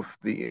of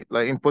the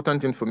like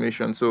important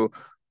information. So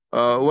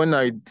when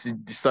I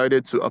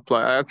decided to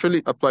apply, I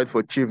actually applied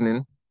for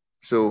Chevening.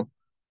 So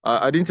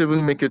I didn't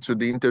even make it to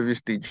the interview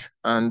stage,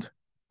 and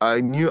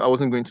I knew I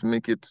wasn't going to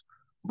make it.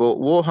 But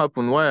what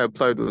happened, why I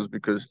applied was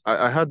because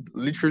I had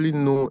literally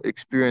no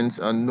experience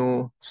and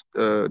no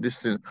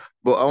this thing.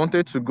 But I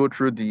wanted to go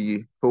through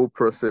the whole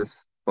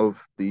process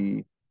of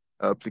the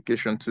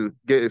application to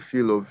get a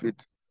feel of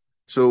it.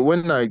 So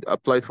when I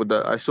applied for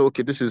that, I saw,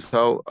 okay, this is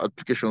how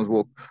applications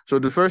work. So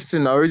the first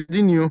thing, I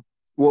already knew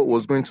what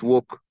was going to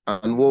work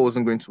and what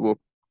wasn't going to work,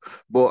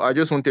 but I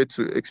just wanted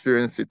to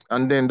experience it.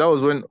 And then that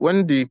was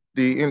when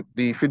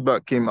the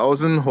feedback came, I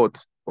wasn't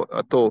hot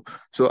at all.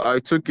 So I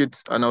took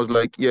it and I was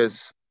like,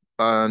 yes.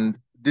 And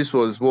this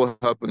was what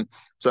happened.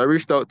 So I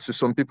reached out to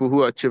some people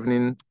who are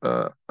Chevening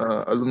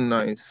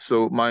alumni.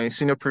 So my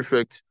senior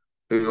prefect,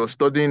 he was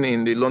studying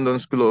in the London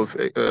School of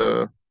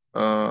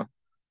uh,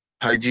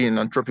 Hygiene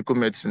and Tropical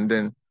Medicine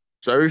then.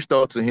 So I reached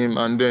out to him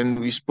and then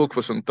we spoke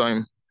for some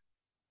time.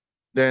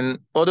 Then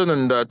other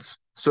than that,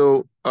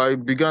 so I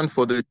began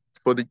for the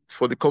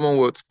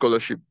Commonwealth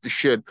scholarship, the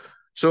shared.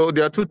 So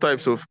there are two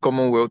types of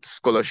Commonwealth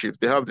scholarship.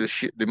 They have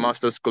the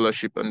master's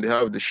scholarship and they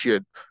have the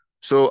shared.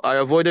 So I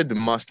avoided the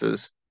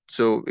master's.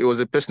 So it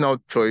was a personal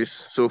choice.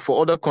 So for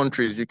other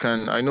countries,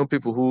 I know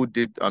people who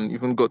did and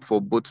even got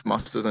for both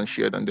masters and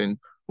shared and then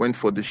went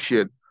for the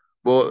shared.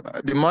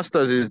 But the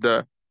masters is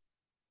that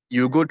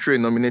you go through a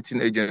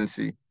nominating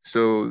agency.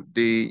 So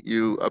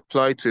you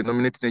apply to a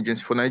nominating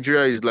agency. For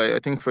Nigeria is like, I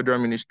think Federal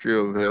Ministry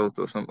of Health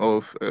or some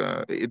of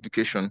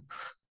Education.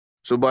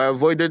 So but I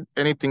avoided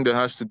anything that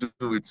has to do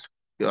with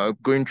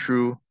going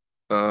through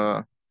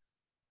the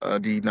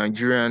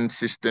Nigerian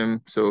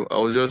system. So I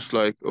was just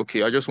like,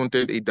 okay, I just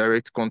wanted a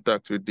direct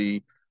contact with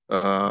the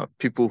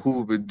people who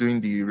will be doing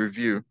the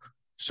review.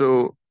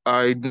 So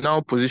I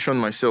now position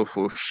myself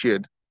for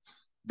shared.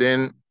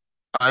 Then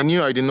I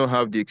knew I did not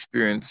have the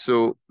experience.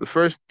 So the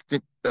first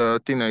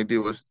thing I did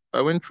was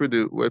I went through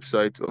the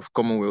website of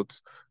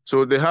Commonwealth.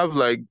 So they have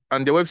like,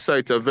 and the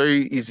websites are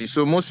very easy.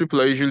 So most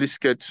people are usually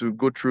scared to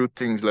go through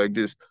things like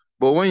this.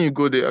 But when you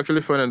go, they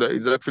actually find out that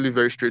it's actually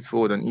very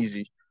straightforward and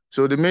easy.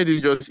 So they made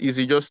it just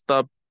easy, just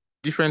tap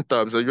different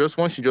tabs. Or just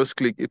once you just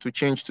click, it will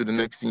change to the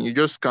next thing. You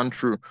just scan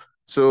through.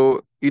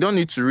 So you don't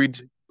need to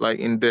read like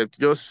in depth.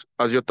 Just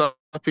as you're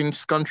tapping,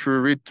 scan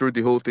through, read through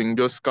the whole thing,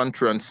 just scan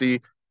through and see,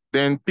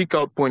 then pick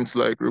out points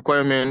like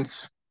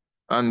requirements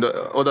and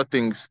other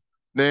things.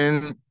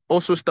 Then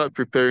also start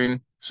preparing.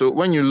 So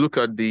when you look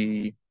at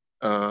the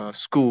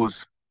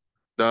schools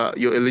that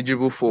you're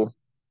eligible for,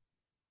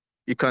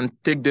 you can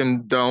take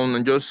them down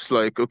and just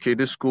like, okay,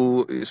 this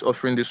school is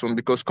offering this one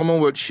because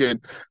Commonwealth shared,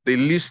 they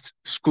list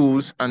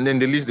schools and then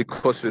they list the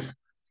courses.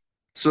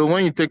 So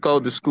when you take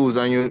out the schools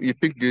and you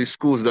pick the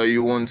schools that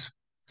you want,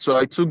 so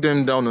I took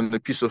them down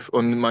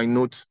on my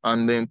note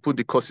and then put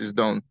the courses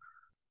down.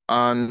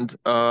 And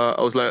I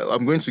was like,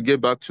 I'm going to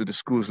get back to the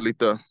schools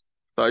later.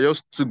 So I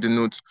just took the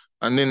notes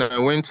and then I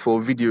went for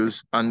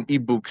videos and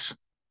ebooks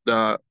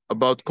that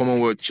about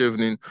Commonwealth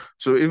Chevening.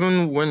 So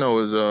even when I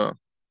was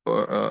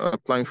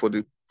applying for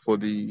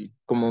the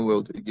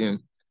Commonwealth again,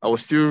 I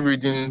was still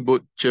reading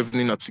both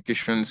Chevening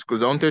applications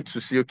because I wanted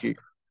to see, okay,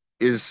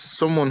 is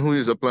someone who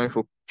is applying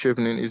for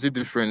Chevening, is it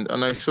different?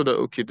 And I saw that,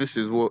 okay, this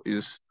is what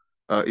is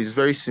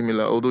very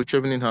similar, although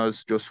Chevening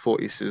has just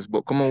 4 aces,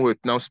 but Commonwealth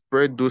now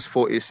spread those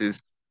 4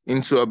 aces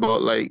into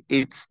about like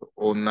 8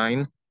 or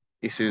 9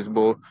 aces,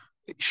 but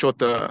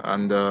shorter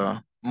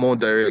and more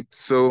direct.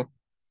 So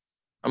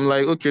I'm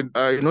like, okay,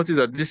 I noticed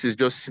that this is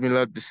just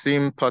similar, the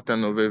same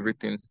pattern of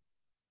everything.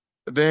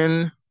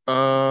 Then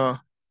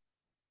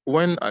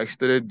when I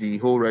started the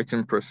whole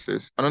writing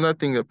process, another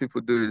thing that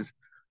people do is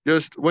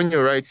just when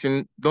you're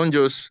writing, don't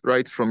just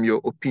write from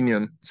your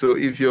opinion. So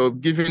if you're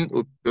giving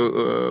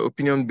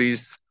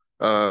opinion-based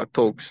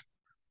talks,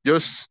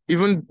 just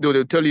even though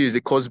they'll tell you it's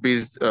a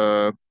course-based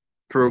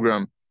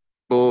program,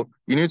 but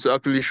you need to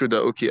actually show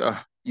that, okay,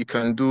 you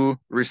can do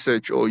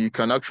research or you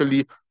can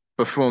actually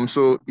perform.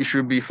 So it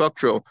should be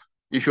factual.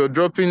 If you're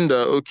dropping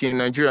that, okay,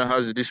 Nigeria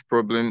has this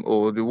problem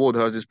or the world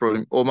has this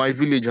problem or my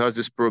village has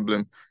this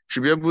problem,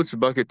 should be able to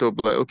back it up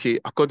like, okay,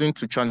 according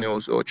to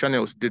channels or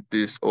channels did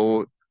this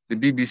or the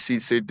BBC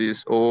said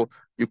this or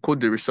you quote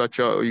the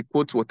researcher or you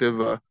quote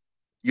whatever,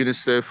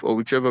 UNICEF or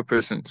whichever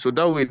person. So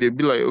that way they'd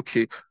be like,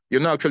 okay,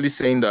 you're not actually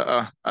saying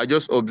that, I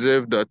just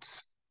observed that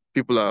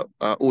people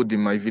are old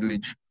in my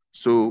village.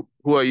 So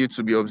who are you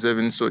to be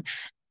observing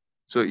such?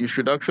 So you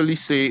should actually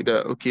say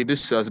that, okay,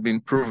 this has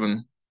been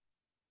proven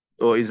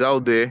or is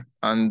out there,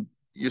 and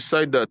you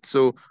cite that.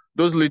 So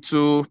those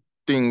little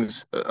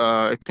things,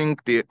 I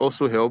think they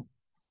also help.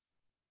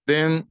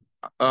 Then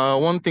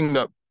one thing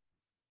that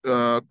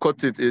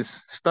caught it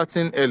is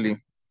starting early.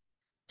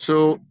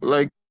 So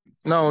like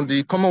now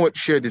the Commonwealth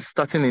shared is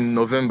starting in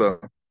November.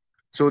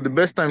 So the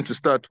best time to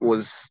start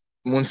was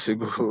months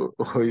ago,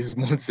 or is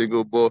months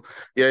ago, but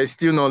yeah, it's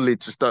still not late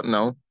to start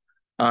now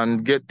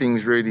and get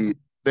things ready.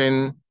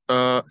 Then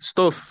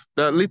stuff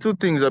that little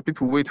things that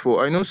people wait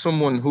for. I know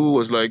someone who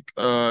was like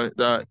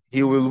that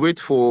he will wait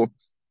for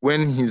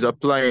when he's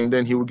applying,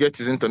 then he will get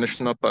his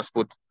international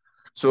passport.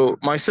 So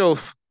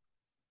myself,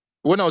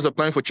 when I was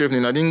applying for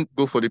Chevening, I didn't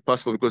go for the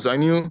passport because I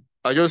knew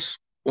I just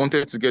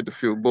wanted to get the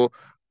field. But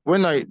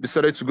when I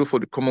decided to go for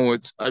the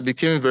Commonwealth, I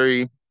became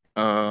very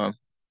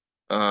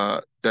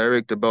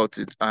direct about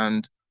it,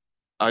 and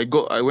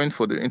I went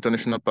for the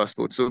international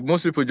passport. So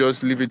most people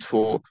just leave it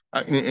for,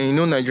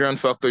 Nigerian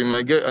factor. You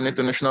might get an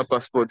international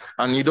passport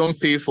and you don't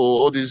pay for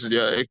all these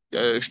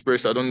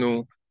express. I don't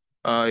know.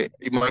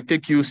 It might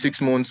take you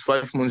 6 months,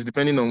 5 months,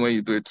 depending on when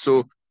you do it.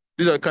 So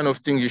these are kind of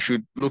things you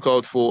should look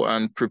out for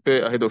and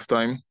prepare ahead of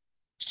time.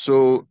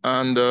 So,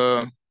 and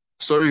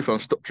sorry if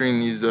I'm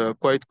stuttering, is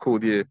quite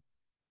cold here.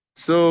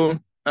 So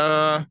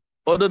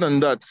other than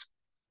that,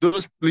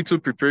 those little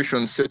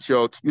preparations set you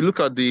out. You look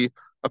at the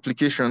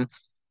application.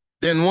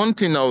 Then one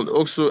thing I would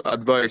also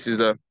advise is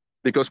that,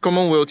 because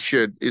Commonwealth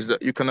shared, is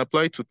that you can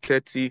apply to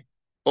 30,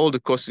 all the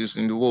courses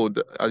in the world.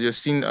 As you're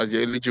seen, as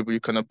you're eligible, you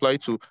can apply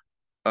to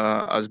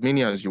as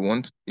many as you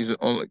want. Is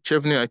on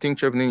Chevening, I think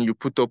Chevening, you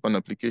put up one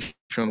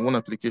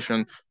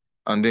application,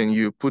 and then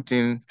you put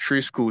in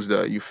 3 schools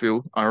that you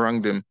feel and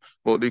rank them.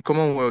 But the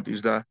Commonwealth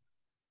is that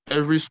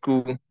every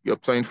school you're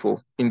applying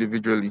for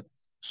individually.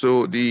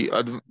 So the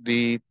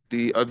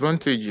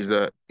advantage is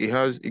that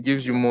it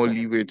gives you more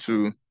leeway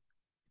to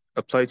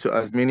apply to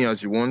as many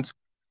as you want.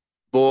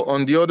 But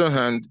on the other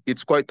hand,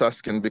 it's quite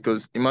tasking,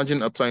 because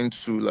imagine applying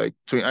to like,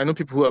 I know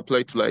people who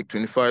applied to like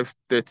 25,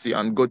 30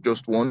 and got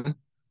just one,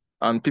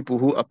 and people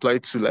who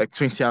applied to like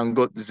 20 and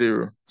got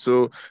 0.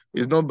 So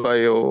it's not by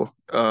your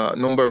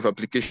number of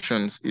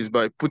applications, it's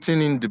by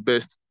putting in the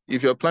best.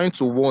 If you're applying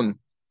to one,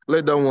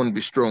 let that one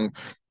be strong.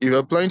 If you're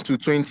applying to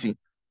 20,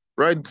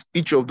 write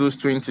each of those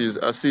 20s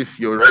as if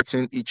you're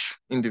writing each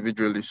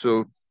individually.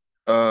 So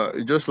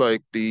just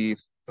like the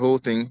whole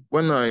thing,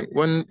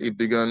 when it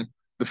began,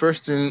 the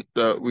first thing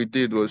that we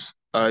did was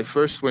I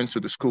first went to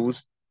the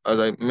schools. As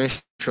I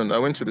mentioned, I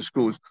went to the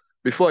schools.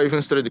 Before I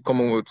even started the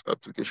Commonwealth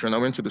application, I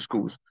went to the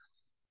schools.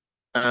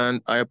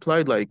 And I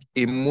applied like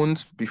a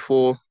month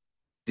before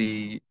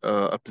the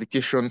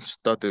application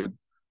started.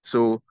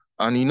 So,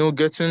 and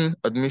getting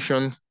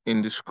admission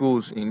in the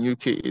schools in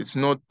UK, it's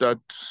not that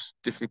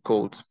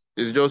difficult.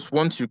 It's just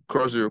once you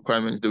cross the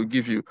requirements, they'll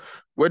give you.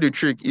 Where the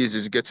trick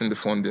is getting the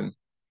funding.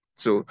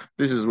 So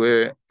this is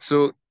where,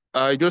 so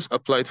I just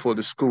applied for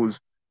the schools,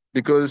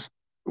 because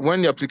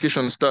when the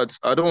application starts,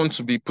 I don't want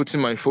to be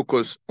putting my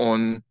focus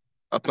on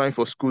applying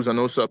for schools and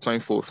also applying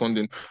for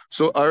funding.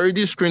 So I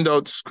already screened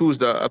out schools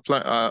that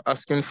are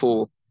asking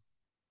for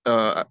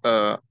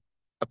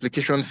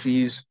application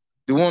fees.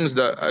 The ones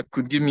that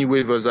could give me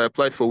waivers, I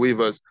applied for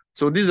waivers.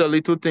 So these are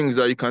little things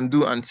that you can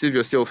do and save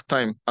yourself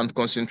time and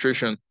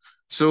concentration.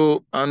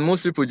 So, and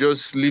most people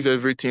just leave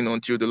everything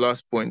until the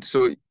last point.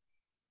 So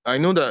I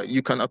know that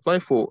you can apply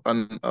for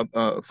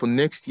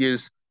next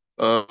year's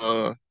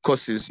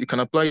courses. You can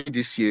apply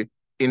this year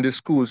in the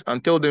schools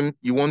and tell them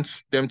you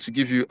want them to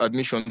give you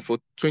admission for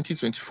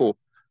 2024,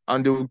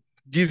 and they'll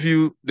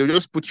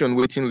just put you on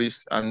waiting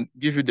list and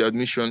give you the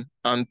admission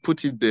and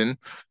put it then,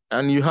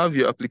 and you have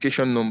your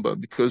application number,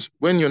 because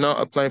when you're now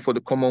applying for the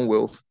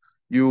Commonwealth,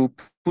 you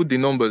put the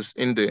numbers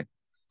in there.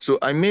 So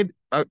I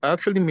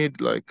actually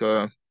made like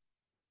I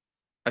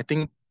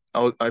think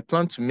I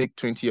plan to make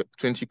 20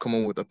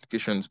 Commonwealth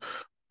applications.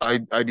 I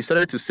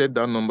decided to set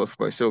that number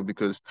for myself,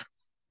 because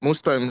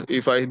most times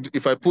if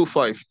I put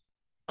 5,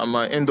 I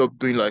might end up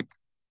doing like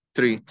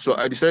 3. So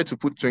I decided to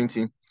put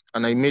 20,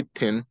 and I made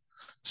 10.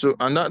 So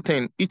and that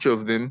 10, each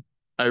of them,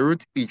 I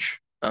wrote each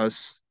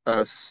as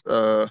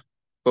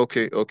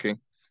okay.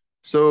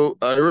 So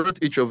I wrote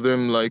each of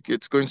them like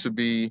it's going to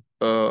be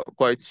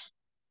quite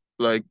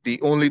like the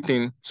only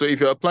thing. So if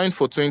you're applying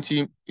for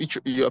 20,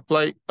 you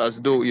apply as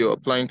though you're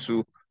applying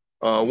to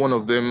one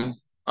of them,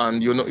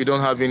 and you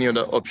don't have any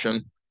other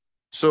option.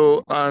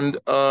 So, and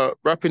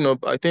wrapping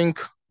up, I think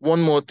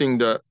one more thing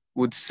that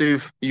would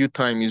save you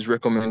time is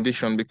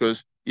recommendation,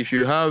 because if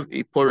you have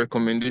a poor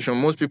recommendation,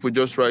 most people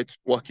just write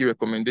wacky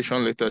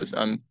recommendation letters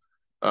and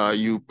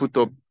you put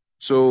up.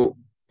 So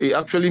it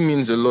actually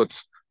means a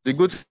lot. The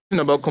good thing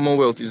about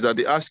Commonwealth is that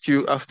they ask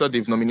you after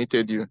they've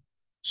nominated you.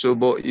 So,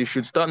 but you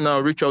should start now,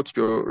 reach out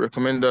to your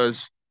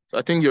recommenders. So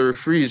I think your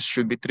referees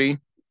should be 3.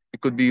 It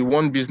could be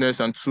 1 business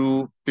and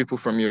 2 people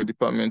from your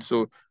department.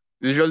 So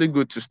it's usually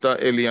good to start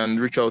early and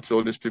reach out to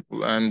all these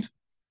people. And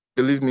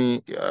believe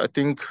me, I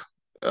think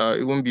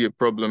it won't be a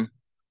problem.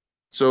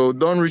 So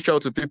don't reach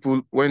out to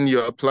people when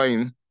you're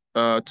applying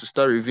to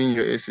start reviewing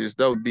your essays.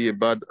 That would be a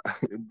bad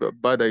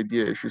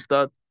idea. You should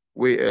start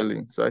way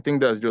early. So I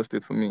think that's just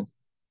it for me.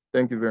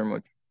 Thank you very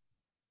much.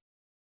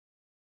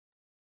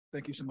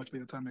 Thank you so much for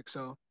your time,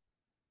 Excel.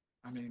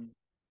 I mean,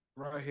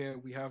 right here,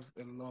 we have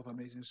a lot of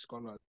amazing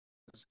scholars.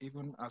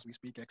 Even as we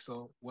speak,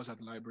 Excel was at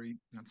the library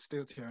and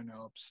still tearing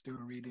up, still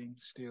reading,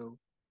 still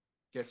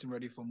getting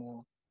ready for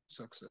more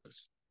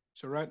success.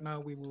 So right now,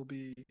 we will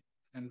be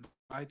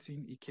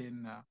inviting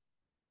Ikenna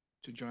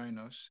to join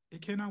us.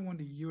 Ikenna won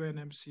the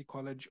UNMC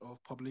College of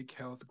Public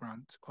Health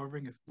grant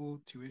covering a full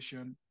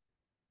tuition,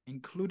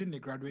 including a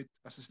graduate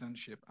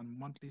assistantship and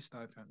monthly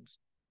stipends.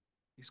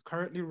 He's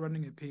currently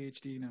running a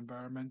PhD in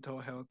environmental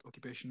health,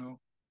 occupational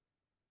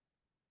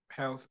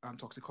health, and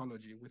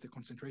toxicology with a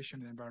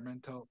concentration in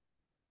environmental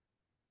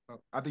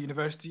at the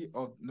University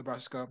of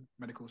Nebraska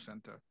Medical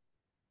Center.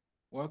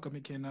 Welcome,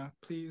 Ikenna.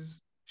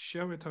 Please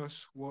share with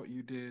us what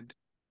you did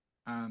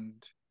and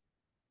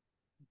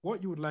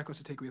what you would like us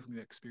to take away from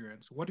your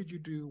experience. What did you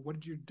do? What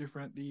did you do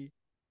differently?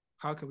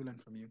 How can we learn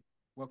from you?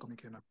 Welcome,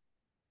 Ikenna.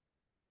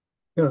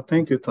 Yeah,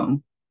 thank you,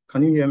 Tom.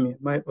 Can you hear me?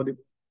 Am I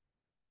audible?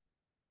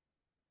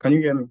 Can you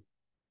hear me?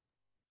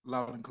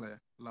 Loud and clear,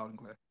 loud and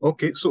clear.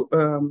 Okay, so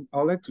I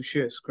would like to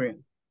share a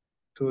screen.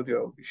 Told you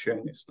I'll be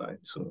sharing a slide.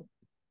 So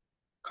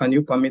can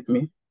you permit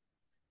me?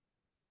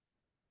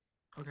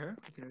 Okay.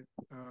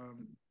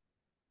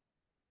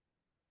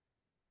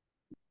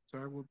 So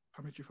I will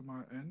permit you from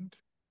our end.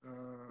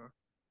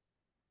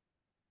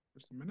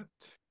 Just a minute.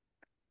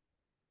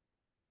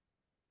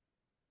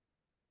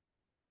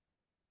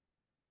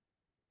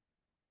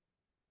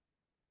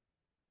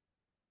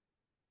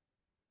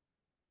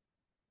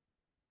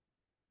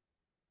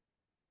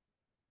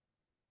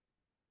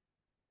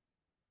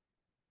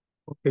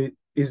 Okay,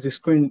 is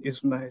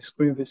my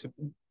screen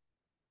visible?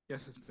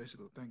 Yes, it's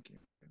visible. Thank you.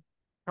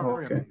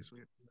 Okay. Please.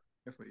 We're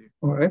here for you.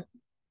 All right.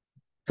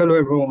 Hello,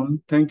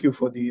 everyone. Thank you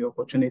for the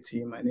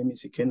opportunity. My name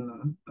is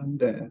Ikenna,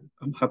 and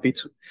I'm happy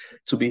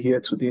to be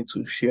here today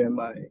to share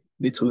my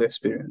little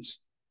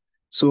experience.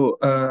 So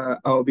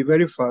I'll be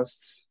very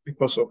fast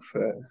because of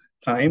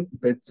time,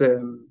 but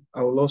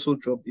I will also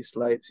drop the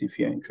slides if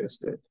you're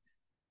interested.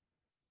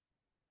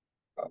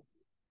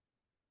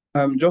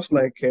 Just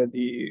like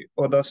the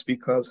other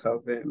speakers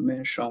have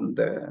mentioned,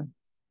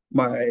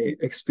 my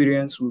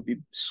experience will be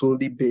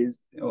solely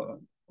based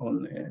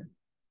on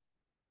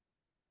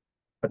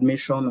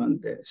admission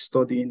and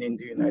studying in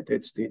the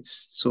United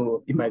States.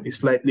 So it might be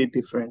slightly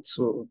different.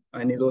 So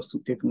I need us to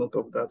take note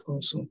of that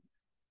also.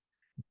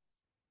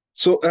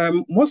 So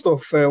most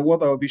of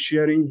what I'll be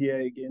sharing here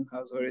again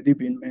has already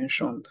been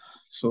mentioned.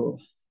 So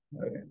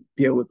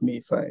bear with me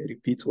if I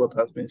repeat what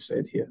has been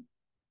said here.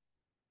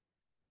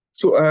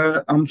 So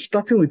I'm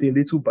starting with a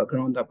little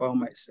background about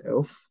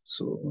myself.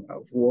 So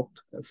I've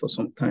worked for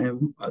some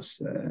time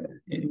as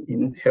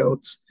in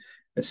health,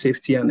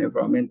 safety and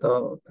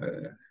environmental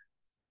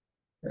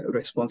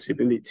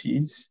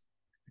responsibilities.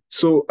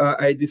 So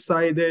I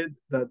decided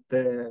that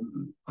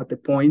at the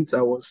point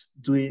I was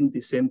doing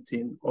the same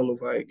thing all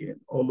over and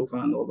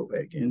all over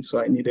again.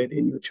 So I needed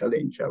a new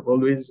challenge. I've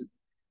always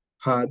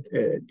had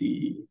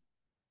the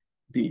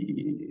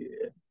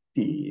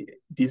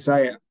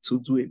desire to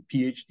do a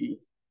PhD.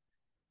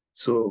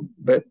 So,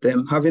 but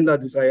having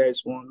that desire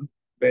is one,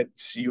 but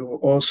you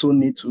also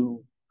need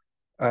to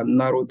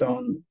narrow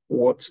down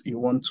what you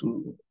want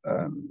to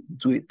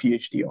do a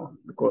PhD on,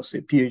 because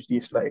a PhD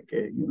is like,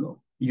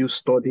 you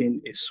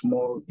studying a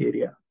small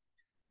area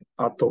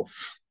out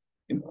of,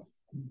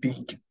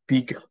 big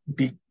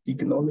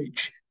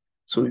knowledge.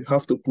 So you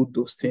have to put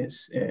those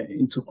things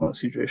into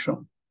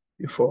consideration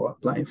before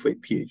applying for a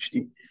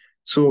PhD.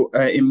 So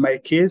in my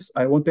case,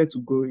 I wanted to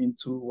go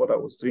into what I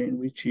was doing,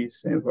 which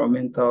is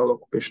environmental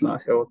occupational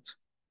health,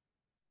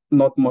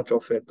 not much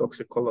of a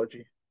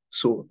toxicology.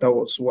 So that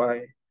was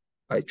why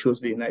I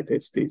chose the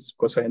United States,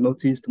 because I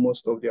noticed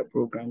most of their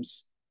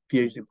programs,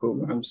 PhD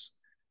programs,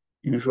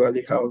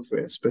 usually have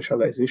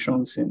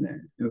specializations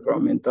in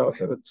environmental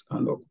health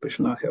and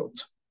occupational health.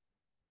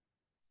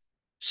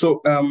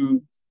 So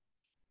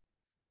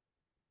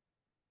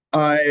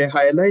I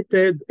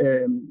highlighted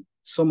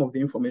some of the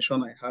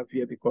information I have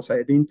here because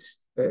I didn't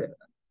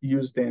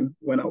use them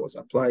when I was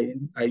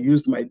applying. I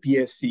used my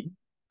BSc.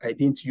 I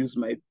didn't use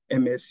my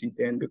MSc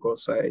then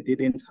because I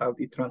didn't have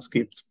the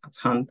transcripts at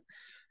hand.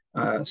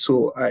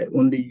 So I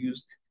only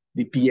used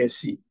the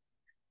BSc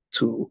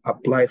to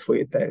apply for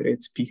a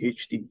direct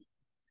PhD.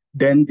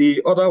 Then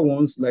the other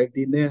ones like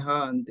the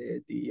NEHA and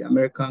the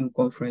American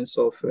Conference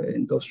of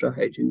Industrial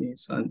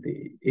Hygienists and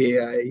the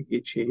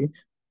AIHA,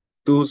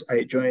 those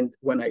I joined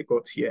when I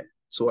got here.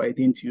 So I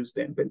didn't use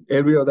them, but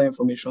every other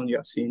information you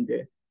are seeing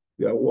there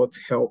were what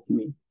helped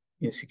me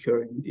in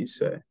securing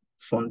this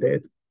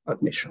funded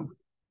admission.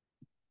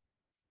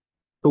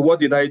 So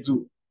what did I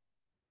do?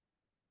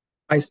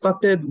 I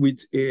started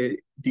with a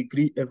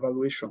degree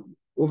evaluation.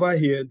 Over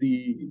here,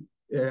 the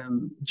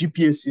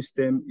GPA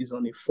system is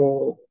on a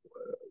four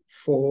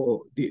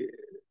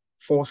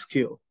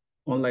scale,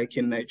 unlike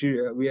in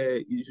Nigeria, where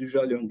it's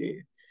usually on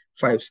the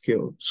 5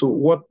 scale. So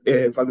what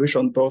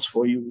evaluation does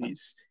for you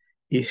is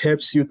it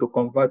helps you to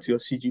convert your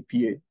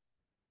CGPA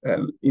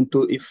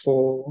into a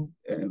 4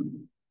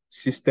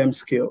 system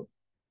scale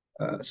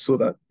so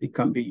that it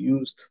can be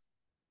used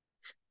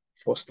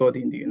for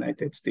study in the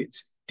United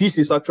States. This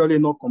is actually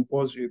not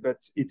compulsory, but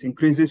it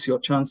increases your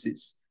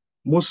chances.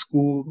 Most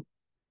school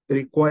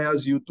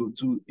requires you to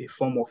do a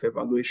form of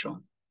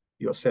evaluation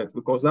yourself,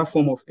 because that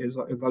form of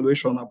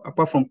evaluation,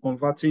 apart from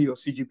converting your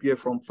CGPA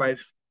from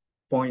 5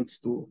 points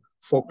to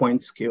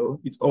 4-point scale,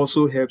 it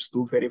also helps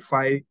to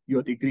verify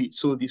your degree.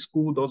 So the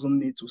school doesn't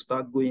need to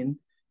start going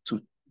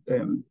to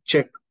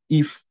check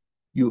if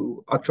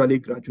you actually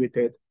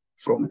graduated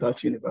from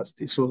that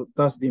university. So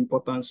that's the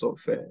importance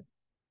of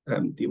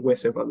the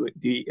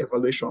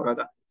evaluation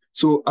rather.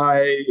 So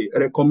I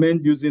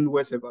recommend using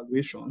WES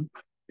evaluation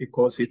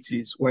because it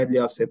is widely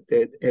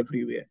accepted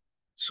everywhere.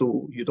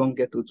 So you don't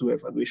get to do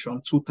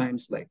evaluation 2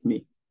 times like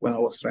me when I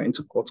was trying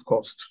to cut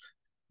costs.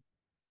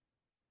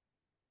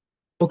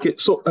 Okay,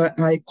 so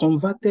I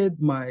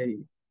converted my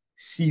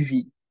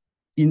CV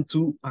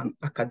into an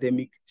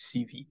academic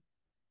CV.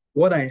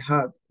 What I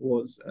had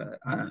was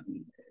a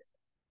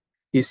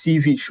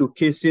CV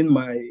showcasing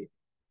my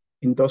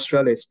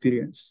industrial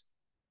experience.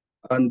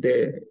 And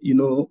you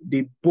know,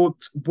 both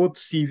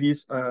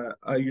CVs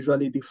are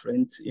usually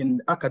different. In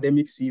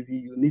academic CV,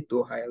 you need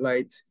to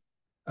highlight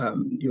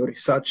your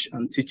research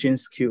and teaching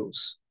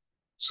skills.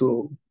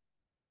 So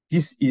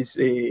this is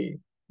a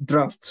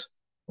draft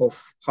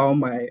of how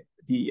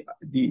the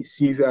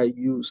CV I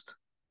used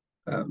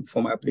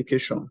for my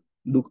application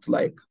looked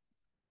like.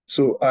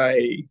 So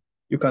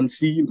you can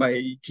see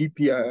my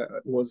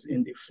GPA was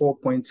in the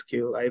 4-point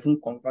scale. I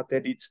even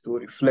converted it to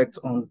reflect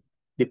on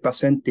the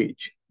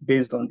percentage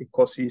based on the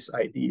courses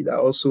I did. I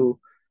also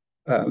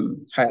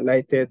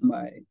highlighted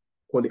my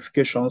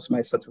qualifications, my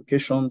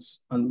certifications,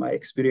 and my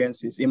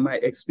experiences. In my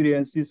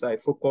experiences, I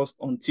focused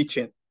on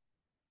teaching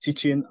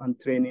and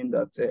training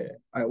that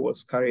I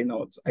was carrying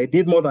out. I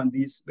did more than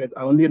this, but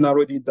I only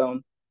narrowed it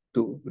down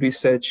to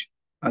research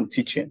and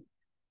teaching.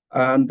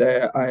 And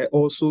I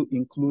also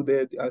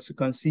included, as you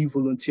can see,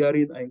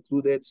 volunteering. I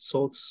included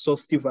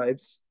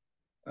SustyVibes,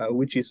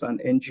 which is an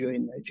NGO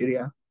in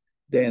Nigeria.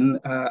 Then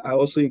I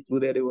also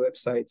included a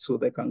website so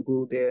they can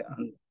go there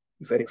and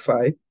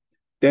verify.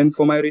 Then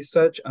for my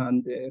research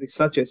and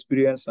research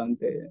experience and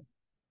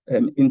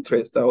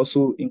interest, I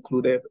also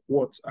included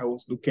what I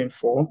was looking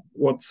for,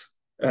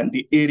 and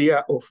the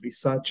area of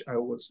research I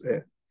was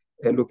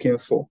looking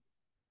for.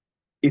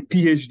 A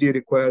PhD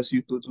requires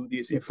you to do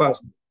this. In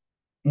fact,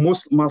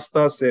 most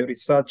master's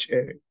research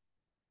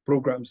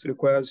programs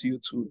requires you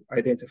to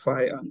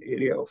identify an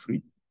area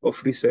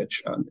of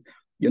research and,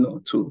 you know,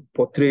 to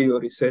portray your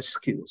research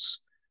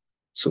skills.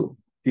 So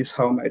this is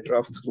how my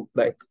draft looked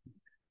like.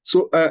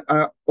 So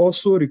I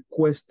also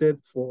requested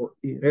for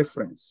a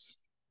reference.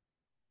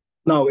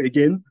 Now,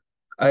 again,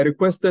 I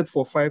requested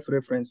for 5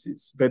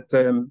 references, but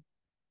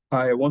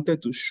I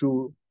wanted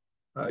to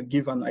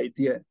give an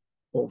idea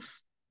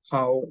of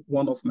how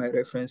one of my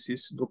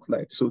references looked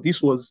like. So this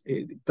was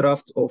a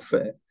draft of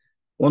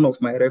one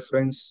of my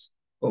referrals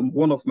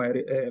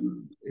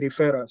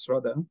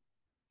rather.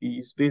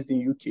 He's based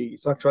in UK.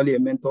 He's actually a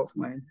mentor of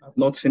mine. I've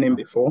not seen him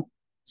before.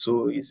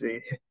 So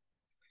he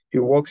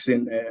works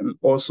in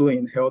also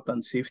in health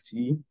and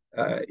safety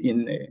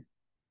in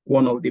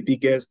one of the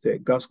biggest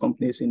gas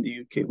companies in the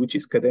UK, which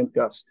is Cadent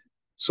Gas.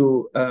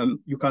 So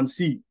you can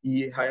see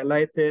he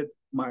highlighted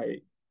my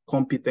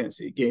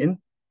competence again,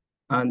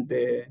 and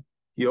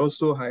he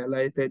also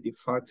highlighted the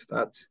fact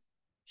that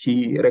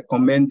he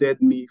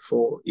recommended me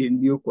for a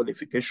new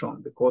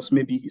qualification because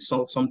maybe he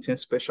saw something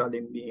special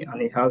in me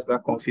and he has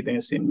that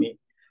confidence in me.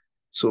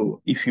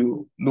 So if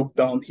you look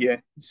down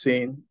here,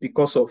 saying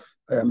because of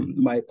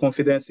my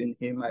confidence in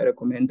him, I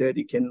recommended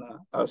Ikenna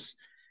as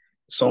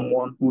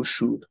someone who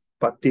should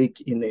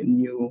partake in a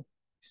new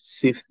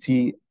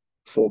safety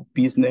for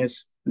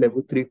business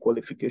level 3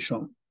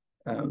 qualification.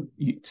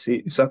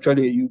 It's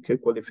actually a UK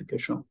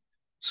qualification.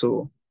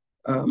 So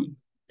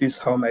this is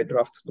how my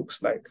draft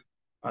looks like.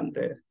 And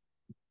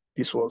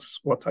this was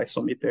what I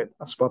submitted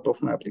as part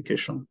of my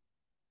application.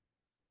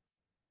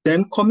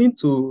 Then coming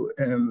to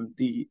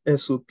the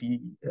SOP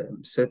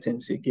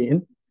settings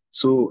again.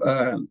 So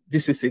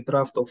this is a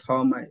draft of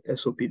how my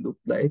SOP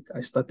looked like.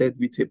 I started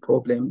with a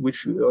problem,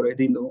 which we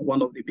already know.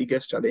 One of the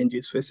biggest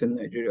challenges facing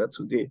Nigeria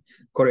today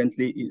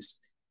currently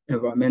is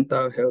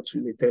environmental health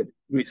related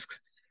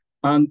risks.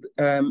 And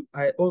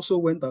I also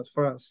went as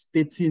far as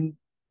stating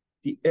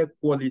the air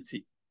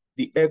quality.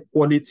 The air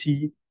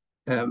quality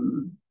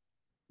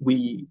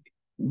we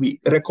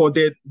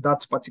recorded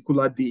that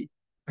particular day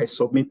I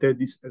submitted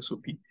this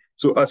SOP.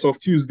 So as of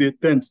Tuesday,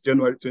 10th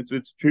January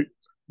 2023,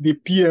 the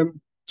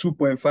PM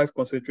 2.5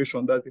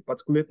 concentration, that's the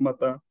particulate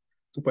matter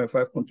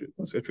 2.5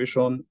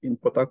 concentration in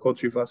Port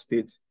Harcourt, Rivers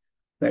State,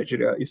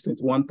 Nigeria, is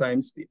 21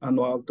 times the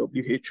annual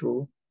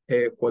WHO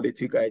air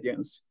quality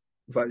guidance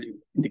value,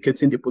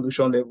 indicating the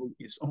pollution level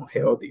is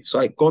unhealthy. So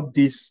I got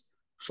this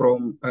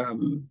from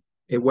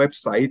a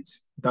website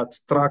that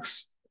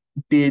tracks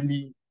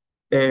daily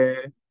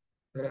air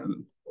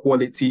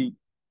quality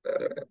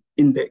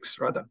index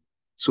rather.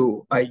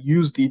 So I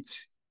used it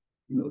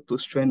to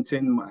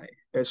strengthen my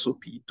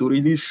SOP, to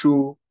really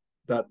show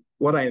that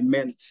what I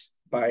meant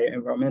by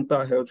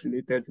environmental health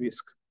related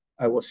risk,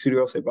 I was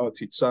serious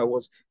about it. So I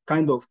was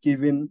kind of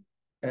giving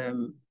a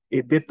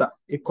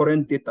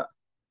current data,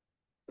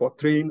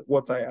 portraying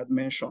what I had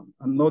mentioned,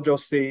 and not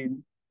just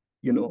saying,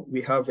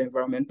 we have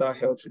environmental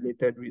health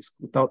related risk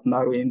without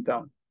narrowing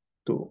down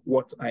to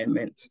what I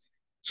meant.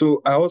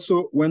 So I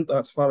also went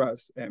as far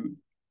as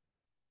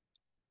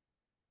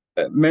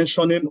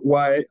mentioning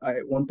why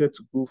I wanted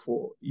to go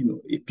for,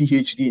 a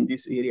PhD in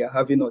this area,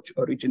 having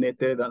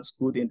originated and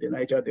schooled in the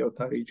Niger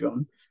Delta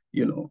region.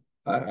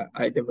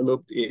 I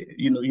developed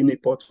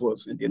Uniport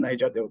was in the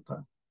Niger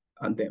Delta,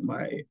 and then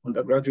my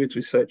undergraduate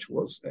research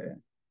was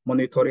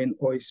monitoring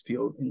oil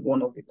spill in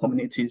one of the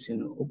communities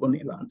in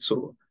Ogoniland.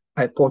 So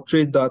I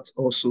portrayed that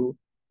also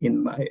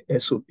in my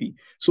SOP.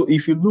 So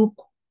if you look,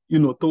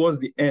 towards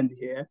the end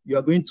here, you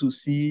are going to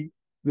see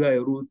where I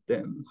wrote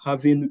them,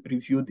 having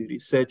reviewed the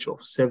research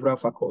of several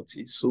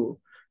faculties. So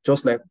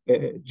just like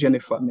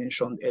Jennifer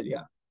mentioned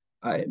earlier,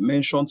 I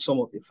mentioned some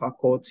of the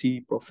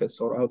faculty,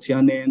 Professor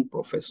Altianen,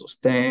 Professor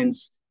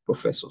Stearns,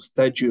 Professor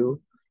Stagio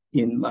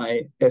in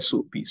my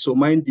SOP. So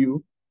mind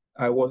you,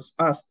 I was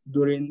asked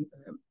during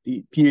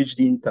the PhD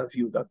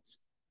interview that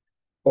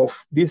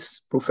of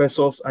these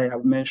professors I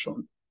have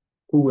mentioned,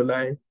 who will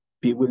I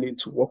be willing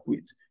to work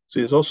with? So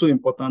it's also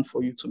important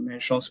for you to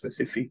mention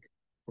specific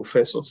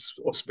professors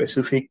or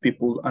specific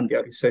people and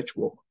their research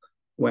work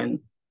when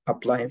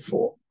applying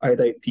for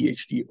either a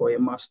PhD or a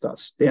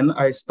master's. Then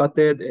I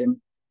started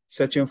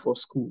searching for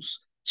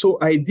schools. So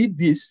I did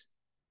this.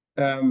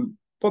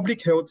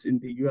 Public health in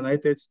the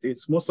United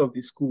States, most of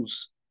the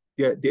schools,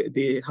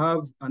 they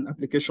have an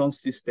application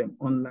system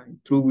online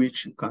through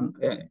which you can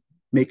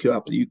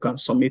you can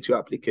submit your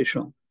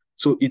application.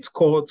 So it's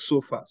called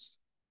SOFAS,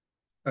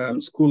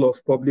 School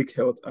of Public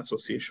Health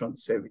Association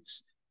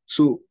Service.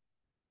 So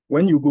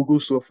when you Google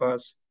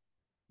SOFAS,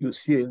 you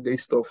see a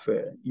list of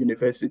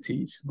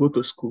universities. Go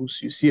to schools,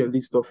 you see a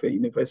list of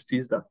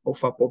universities that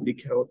offer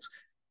public health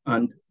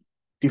and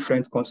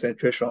different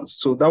concentrations.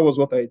 So that was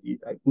what I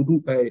did.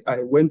 I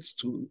went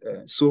to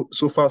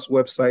SOFA's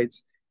website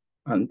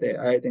and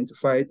I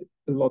identified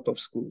a lot of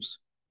schools.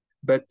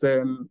 But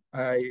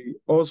I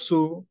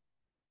also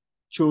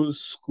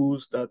chose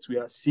schools that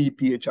were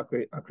CEPH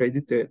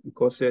accredited,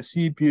 because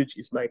CEPH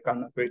is like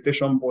an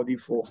accreditation body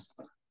for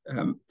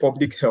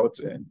public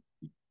health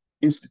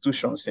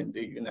institutions in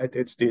the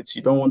United States.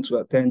 You don't want to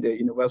attend a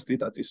university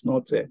that is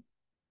not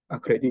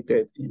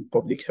accredited in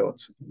public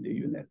health in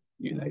the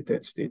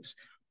United States.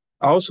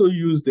 I also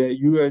used the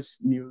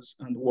US News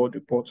and World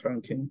Report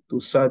ranking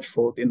to search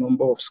for the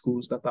number of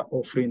schools that are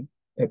offering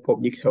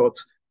public health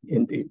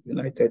in the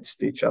United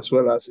States, as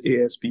well as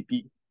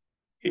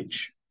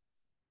ASPPH.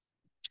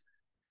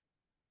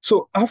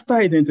 So after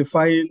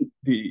identifying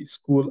the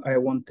school I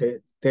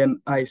wanted, then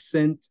I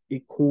sent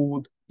a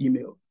cold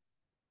email.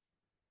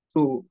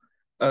 So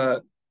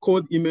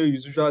cold email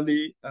is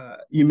usually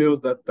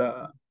emails that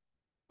are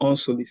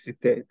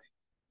unsolicited,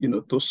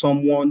 to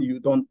someone you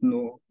don't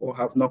know or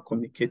have not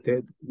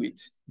communicated with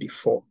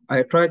before.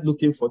 I tried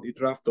looking for the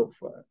draft of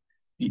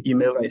the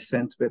email I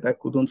sent, but I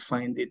couldn't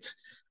find it.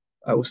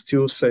 I will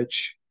still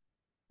search,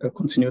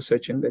 continue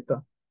searching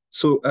later.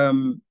 So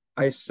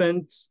I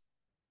sent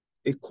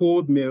a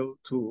cold mail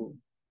to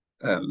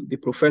the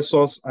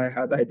professors I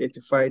had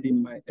identified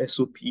in my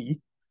SOP,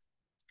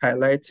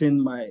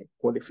 highlighting my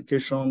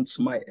qualifications,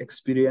 my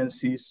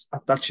experiences,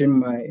 attaching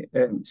my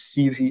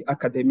CV,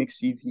 academic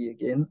CV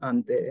again,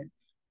 and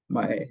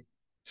my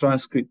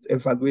transcript,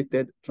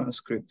 evaluated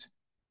transcript.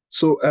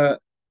 So one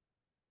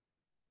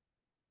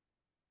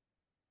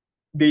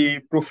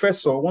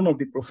of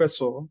the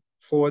professors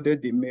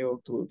forwarded the mail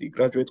to the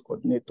graduate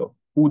coordinator,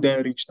 who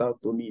then reached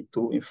out to me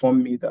to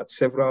inform me that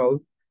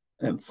several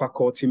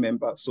faculty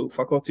members, so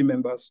faculty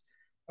members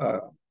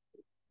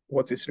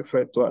what is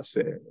referred to as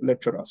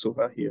lecturers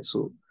over here.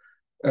 So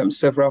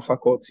several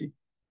faculty,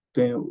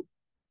 so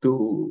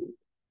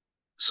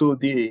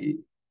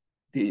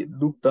they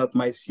looked at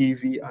my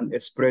CV and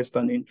expressed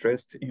an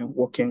interest in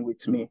working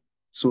with me.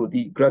 So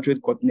the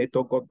graduate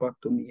coordinator got back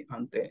to me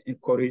and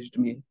encouraged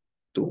me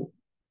to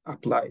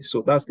apply.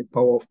 So that's the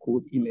power of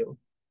cold email,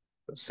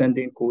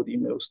 sending cold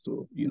emails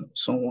to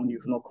someone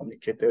you've not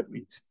communicated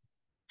with,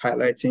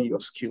 highlighting your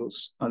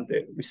skills and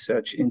the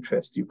research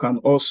interest. You can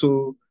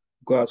also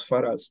go as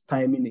far as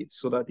timing it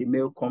so that the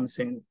mail comes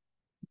in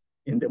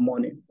the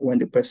morning when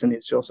the person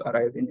is just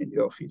arriving in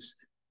the office.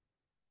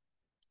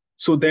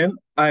 So then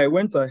I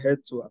went ahead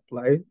to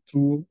apply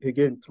through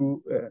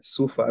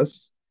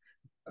SOFAS,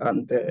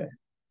 and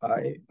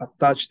I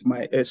attached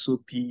my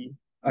SOP.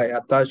 I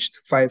attached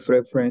 5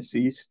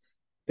 references.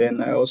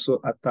 Then I also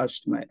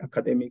attached my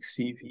academic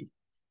CV.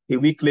 A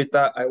week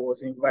later, I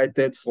was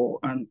invited for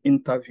an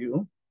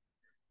interview.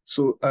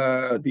 So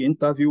the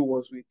interview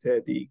was with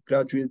the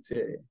graduate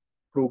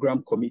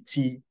program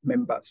committee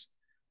members.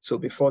 So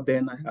before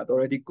then, I had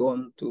already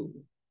gone through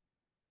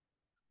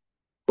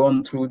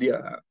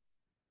their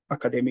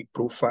academic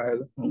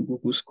profile on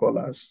Google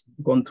Scholars,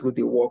 gone through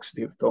the works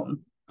they've done,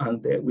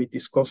 and we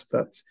discussed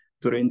that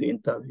during the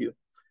interview.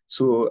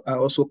 So I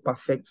also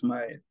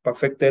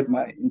perfected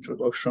my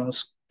introduction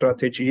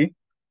strategy.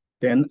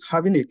 Then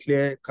having a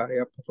clear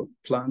career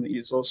plan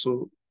is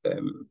also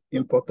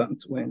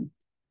important when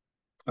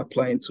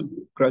applying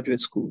to graduate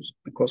schools,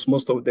 because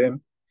most of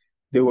them,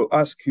 they will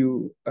ask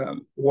you,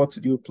 what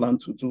do you plan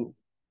to do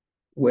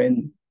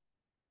when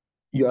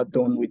you are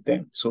done with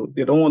them? So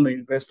they don't want to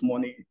invest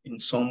money in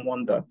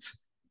someone that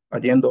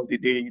at the end of the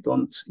day, you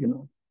don't,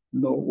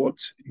 know what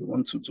you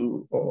want to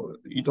do, or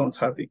you don't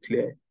have a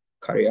clear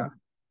career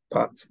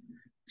path.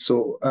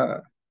 So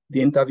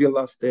the interview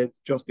lasted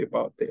just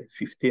about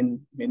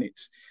 15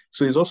 minutes.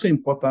 So it's also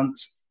important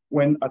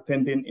when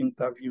attending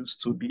interviews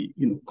to be,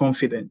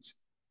 confident.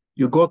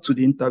 You got to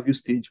the interview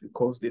stage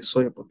because they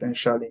saw a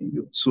potential in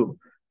you. So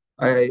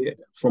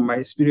from my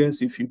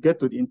experience, if you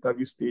get to the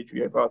interview stage,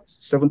 you're about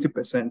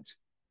 70%,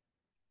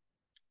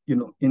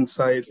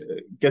 inside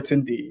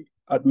getting the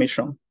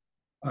admission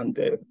and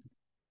the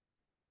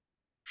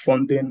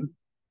funding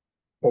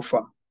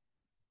offer.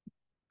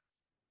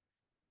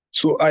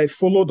 So I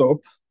followed up,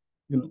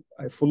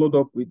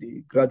 with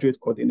the graduate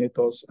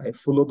coordinators. I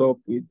followed up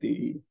with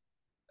the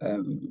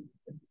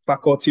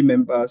faculty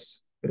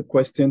members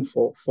requesting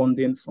for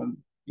funding from,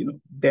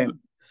 them.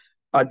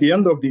 At the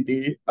end of the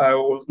day, I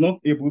was not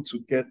able to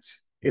get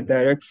a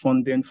direct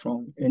funding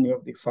from any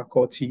of the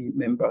faculty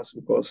members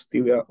because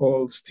they were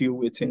all still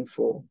waiting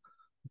for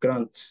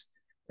grants,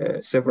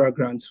 several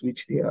grants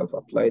which they have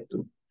applied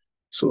to.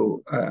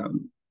 So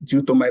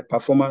due to my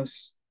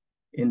performance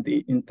in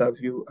the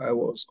interview, I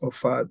was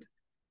offered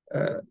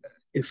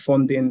a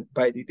funding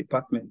by the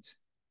department.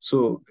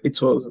 So it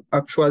was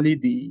actually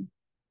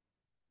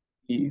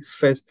the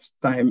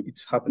first time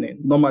it's happening.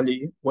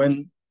 Normally,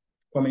 when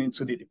coming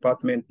into the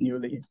department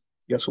newly,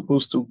 you're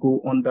supposed to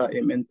go under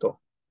a mentor.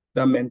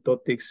 That mentor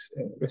takes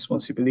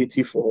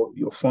responsibility for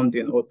your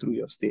funding all through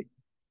your stay.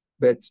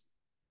 But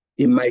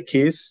in my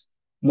case,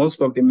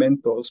 most of the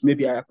mentors,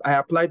 maybe I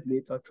applied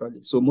late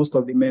actually. So most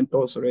of the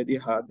mentors already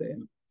had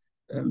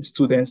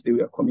students they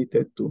were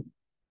committed to.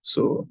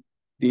 So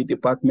the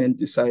department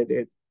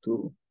decided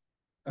to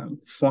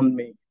fund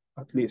me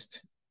at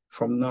least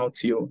from now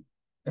till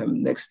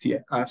next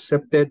year. I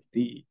accepted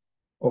the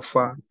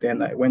offer,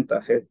 then I went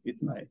ahead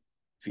with my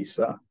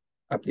visa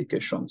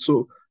application.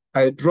 So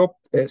I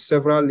dropped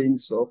several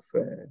links of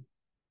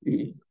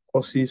the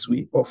courses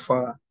we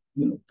offer,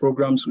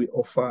 programs we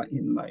offer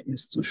in my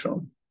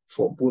institution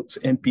for both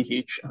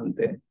MPH and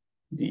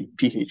the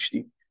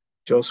PhD,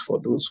 just for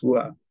those who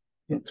are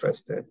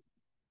interested.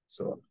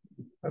 So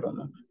I don't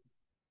know.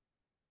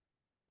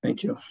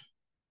 Thank you.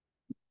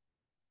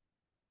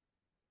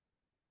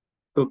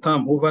 So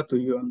Tam, over to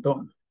you. I'm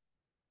done.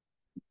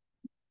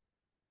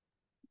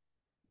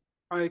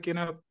 Hi,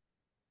 Ikenna.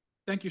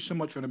 Thank you so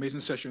much for an amazing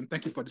session.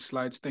 Thank you for the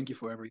slides. Thank you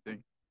for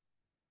everything.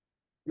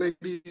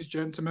 Ladies,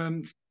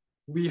 gentlemen,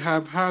 we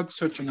have had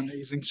such an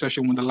amazing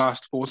session with the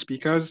last 4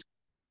 speakers.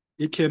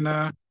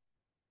 Ikenna,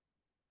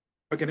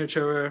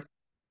 Oghenechovwe,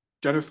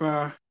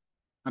 Jennifer,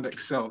 and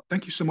Excel.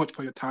 Thank you so much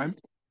for your time.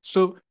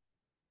 So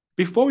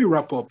before we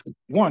wrap up,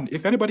 one,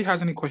 if anybody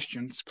has any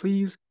questions,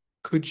 please,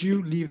 could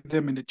you leave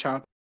them in the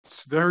chat?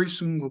 Very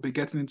soon we'll be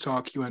getting into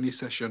our Q&A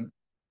session.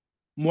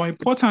 More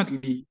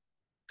importantly,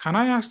 can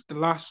I ask the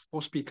last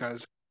 4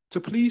 speakers to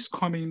please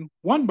come in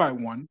one by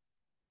one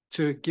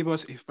to give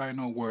us a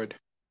final word?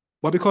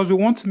 But because we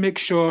want to make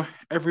sure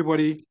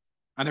everybody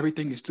and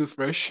everything is still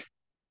fresh,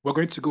 we're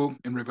going to go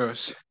in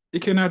reverse.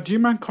 Ikenna, do you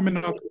mind coming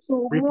up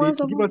briefly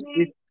to give us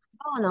a...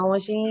 Oh, no,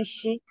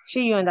 she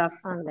you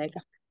understand, like,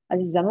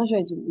 as I'm not sure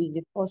it's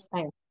the first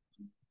time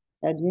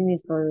that doing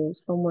it for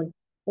someone.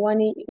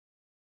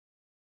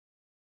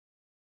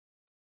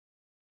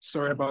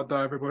 Sorry about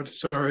that, everybody.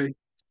 Sorry.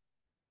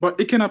 But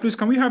Ikenna, please,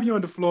 can we have you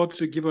on the floor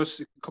to give us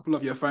a couple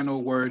of your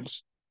final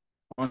words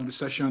on the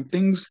session,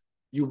 things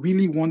you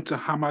really want to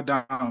hammer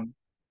down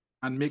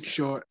and make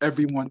sure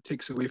everyone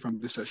takes away from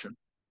this session?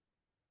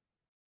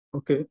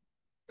 Okay,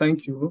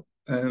 thank you.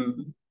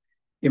 In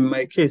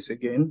my case,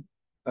 again,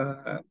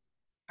 I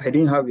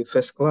didn't have a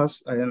first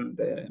class and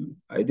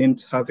I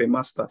didn't have a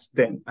master's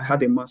then. I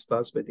had a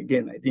master's, but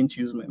again, I didn't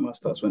use my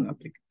master's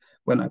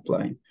when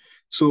applying.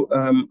 So,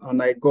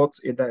 and I got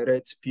a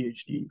direct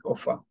PhD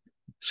offer.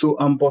 So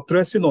I'm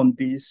buttressing on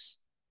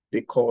this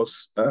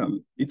because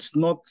it's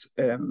not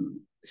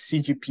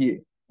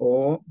CGPA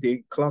or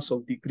the class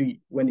of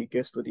degree when it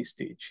gets to this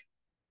stage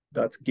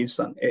that gives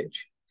an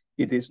edge.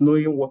 It is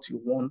knowing what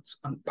you want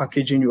and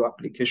packaging your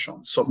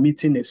application,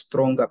 submitting a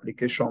strong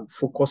application,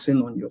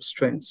 focusing on your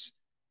strengths.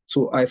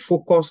 So I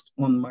focused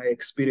on my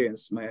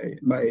experience,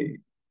 my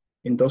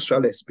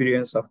industrial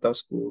experience after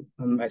school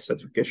and my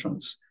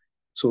certifications.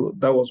 So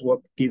that was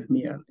what gave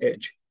me an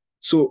edge.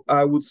 So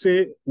I would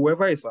say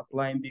whoever is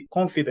applying, be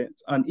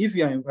confident. And if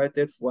you are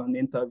invited for an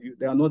interview,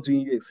 they are not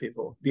doing you a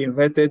favor. They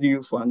invited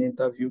you for an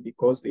interview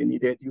because they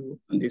needed you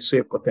and they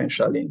saw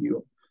potential in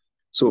you.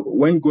 So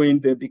when going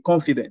there, be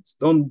confident.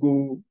 Don't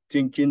go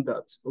thinking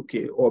that,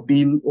 okay, or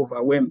being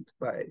overwhelmed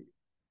by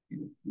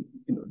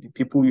the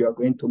people you are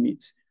going to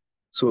meet.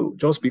 So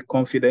just be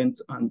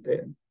confident,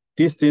 and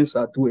these things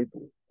are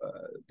doable.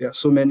 There are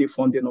so many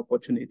funding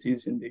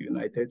opportunities in the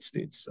United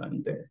States,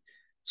 and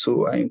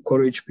so I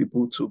encourage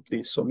people to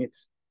please submit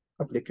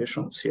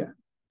applications here.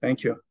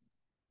 Thank you.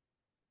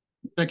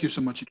 Thank you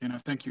so much,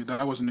 Ikenna. Thank you.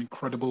 That was an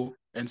incredible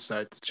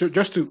insight. So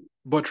just to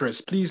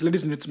buttress, please,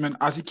 ladies and gentlemen,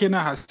 as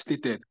Ikenna has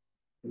stated,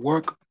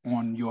 work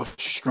on your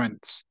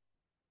strengths.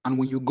 And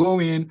when you go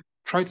in,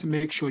 try to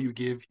make sure you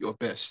give your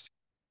best.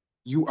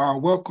 You are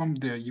welcome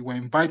there. You were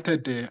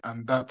invited there,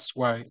 and that's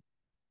why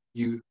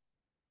you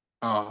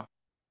are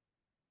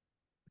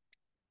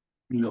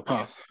in your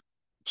path.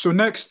 So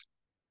next,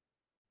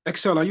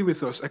 Excel, are you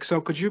with us?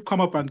 Excel, could you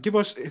come up and give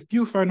us a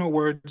few final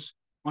words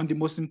on the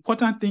most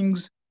important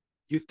things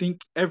you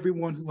think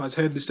everyone who has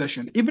heard the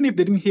session, even if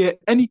they didn't hear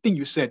anything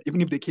you said,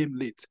 even if they came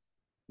late,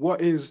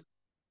 what is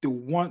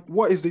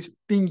this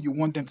thing you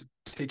want them to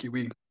take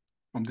away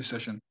from this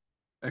session?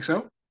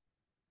 Excel?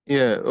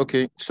 Yeah,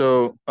 okay.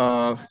 So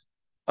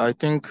I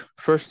think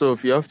first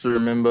off, you have to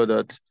remember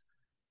that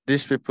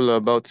these people are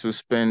about to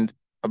spend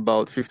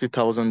about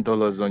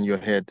 $50,000 on your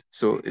head.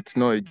 So it's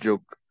not a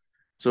joke.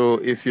 So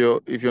if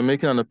you're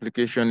making an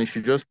application, you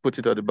should just put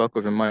it at the back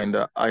of your mind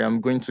that I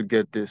am going to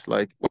get this.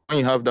 Like when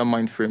you have that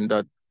mind frame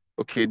that,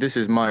 okay, this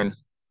is mine.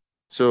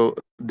 So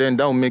then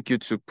that will make you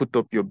to put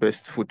up your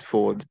best foot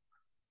forward.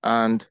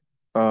 And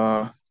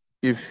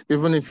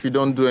even if you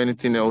don't do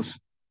anything else,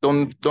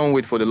 don't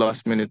wait for the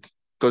last minute,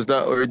 because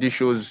that already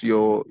shows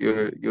you're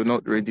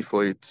not ready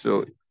for it.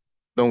 So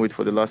don't wait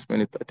for the last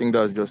minute. I think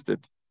that's just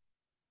it.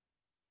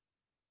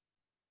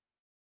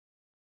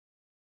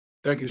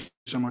 Thank you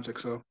so much,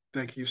 Excel.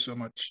 Thank you so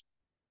much.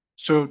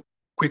 So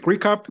quick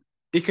recap,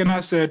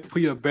 Ikenna said,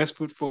 put your best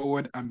foot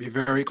forward and be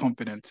very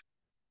confident.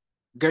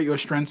 Get your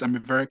strengths and be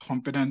very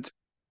confident.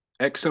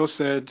 Excel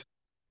said,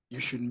 you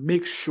should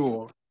make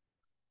sure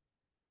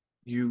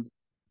you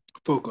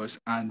focus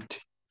and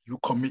you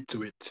commit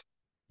to it.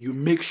 You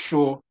make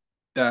sure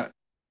that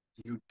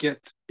you get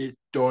it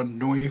done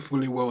knowing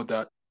fully well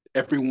that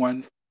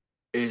everyone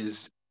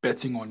is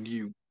betting on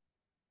you.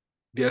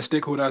 They are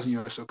stakeholders in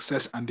your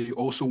success and they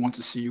also want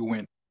to see you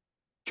win.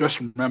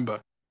 Just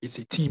remember, it's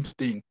a team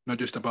thing, not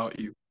just about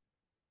you.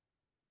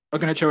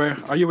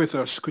 Oghenechovwe, are you with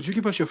us? Could you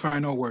give us your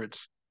final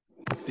words?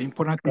 The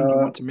important thing you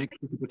want to make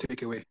people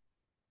take away.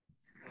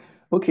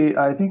 Okay,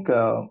 I think,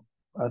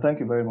 thank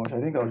you very much. I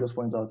think I'll just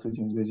point out two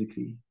things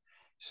basically.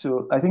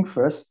 So I think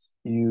first,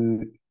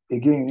 you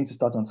need to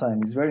start on time.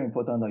 It's very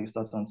important that you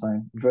start on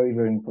time. Very,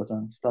 very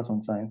important. Start on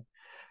time.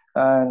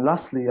 And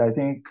lastly, I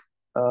think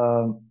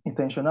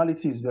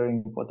intentionality is very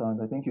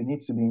important. I think you need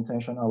to be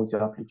intentional with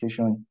your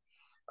application.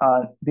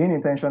 Being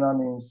intentional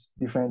means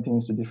different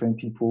things to different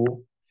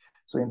people.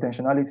 So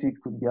intentionality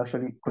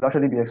could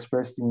actually be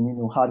expressed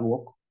in hard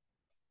work.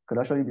 Could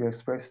actually be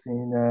expressed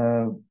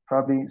in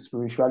probably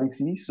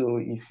spirituality. So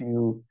if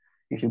you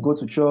go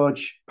to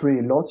church, pray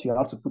a lot, you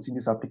have to put in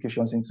these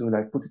applications into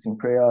put it in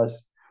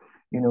prayers.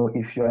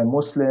 If you're a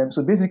Muslim,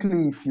 so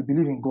basically, if you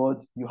believe in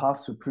God, you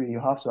have to pray. You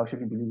have to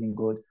actually believe in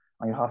God,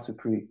 and you have to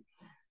pray.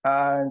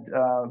 And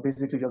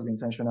basically, just be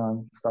intentional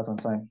and start on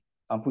time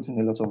and put in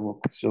a lot of work.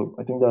 So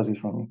I think that's it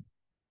for me.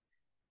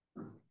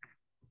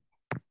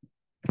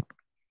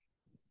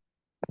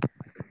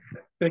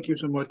 Thank you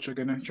so much,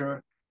 Oghenechovwe.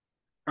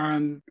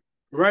 And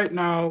right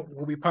now,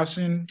 we'll be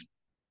passing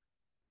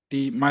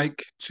the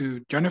mic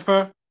to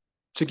Jennifer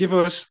to give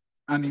us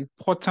an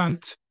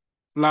important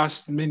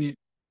last-minute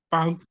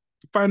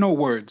final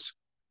words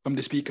from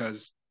the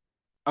speakers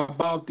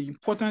about the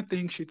important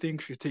things she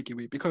thinks should take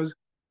away. Because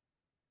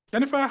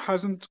Jennifer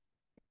hasn't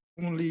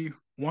only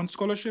won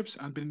scholarships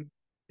and been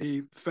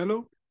a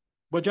fellow,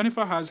 but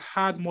Jennifer has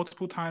had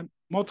multiple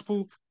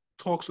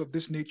talks of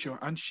this nature,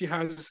 and she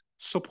has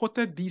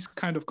supported these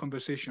kind of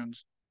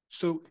conversations.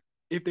 So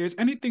if there's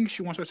anything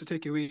she wants us to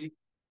take away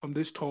from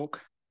this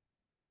talk,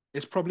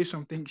 it's probably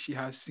something she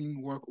has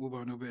seen work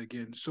over and over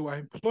again. So I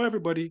implore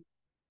everybody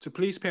to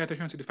please pay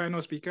attention to the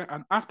final speaker.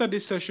 And after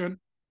this session,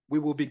 we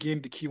will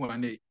begin the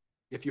Q&A.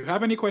 If you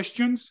have any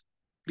questions,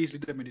 please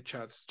leave them in the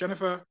chats.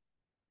 Jennifer,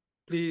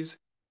 please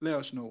let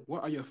us know.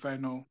 What are your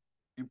final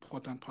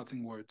important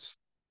parting words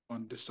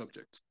on this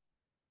subject?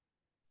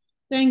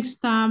 Thanks,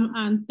 Tam,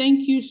 and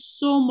thank you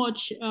so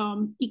much,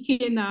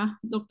 Ikenna,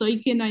 Dr.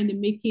 Ikenna in the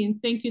making.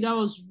 Thank you. That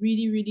was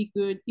really, really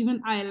good.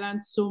 Even I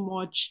learned so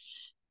much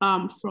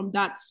from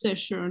that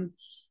session.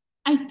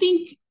 I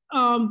think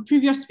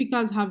previous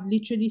speakers have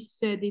literally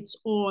said it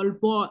all,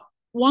 but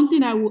one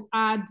thing I will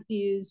add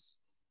is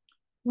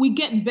we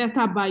get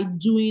better by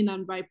doing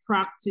and by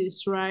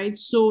practice, right?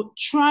 So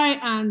try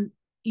and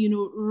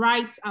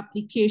write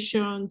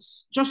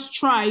applications. Just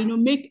try,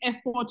 make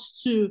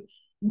efforts to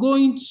go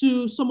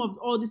into some of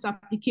all these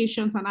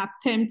applications and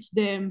attempt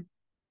them.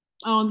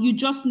 You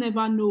just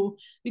never know,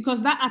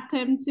 because that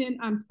attempting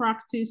and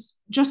practice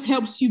just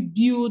helps you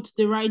build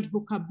the right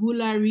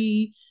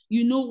vocabulary.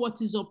 You know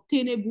what is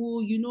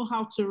obtainable, you know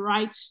how to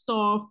write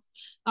stuff,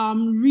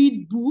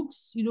 read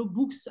books,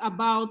 books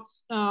about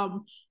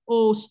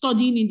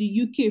studying in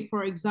the UK,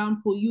 for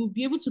example. You'll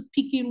be able to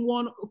pick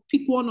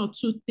one or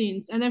two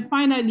things. And then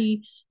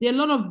finally, there are a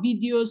lot of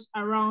videos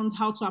around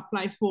how to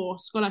apply for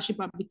scholarship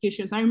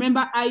applications. I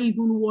remember I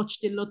even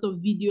watched a lot of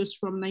videos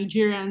from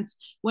Nigerians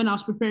when I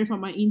was preparing for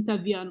my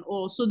interview and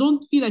all. So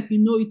don't feel like you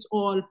know it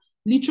all.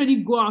 Literally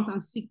go out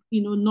and seek,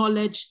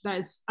 knowledge that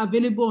is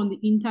available on the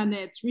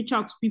internet. Reach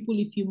out to people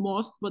if you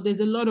must, but there's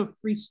a lot of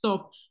free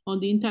stuff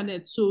on the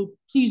internet. So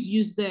please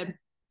use them.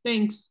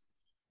 Thanks.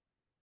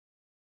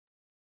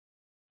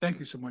 Thank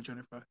you so much,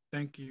 Jennifer.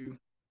 Thank you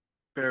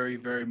very,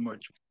 very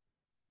much.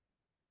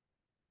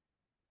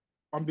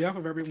 On behalf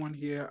of everyone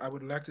here, I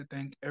would like to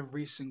thank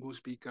every single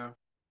speaker,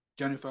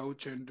 Jennifer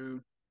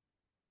Uchendu,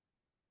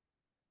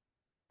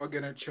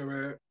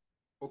 Oghenechovwe,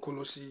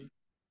 Okolosi,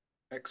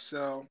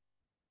 Excel,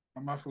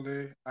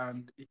 Amaefule,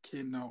 and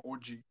Ikenna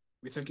Orji.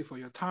 We thank you for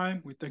your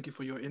time. We thank you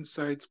for your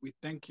insights. We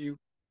thank you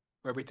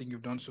for everything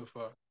you've done so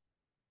far.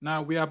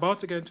 Now, we are about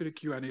to get into the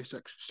Q&A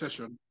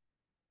session.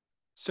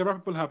 Several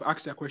people have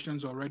asked their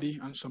questions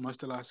already, and some are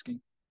still asking.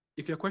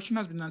 If your question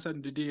has been answered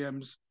in the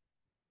DMs,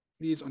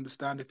 please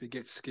understand if it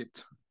gets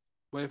skipped.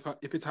 But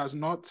if it has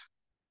not,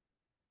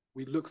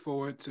 we look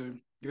forward to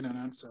giving an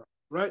answer.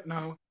 Right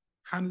now,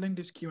 handling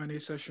this Q&A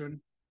session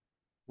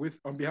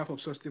on behalf of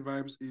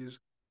SustyVibes is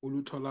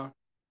Olutola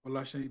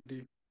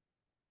Olashede.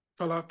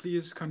 Tola,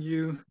 please, can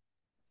you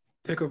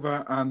take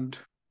over and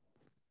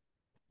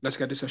let's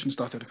get the session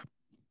started.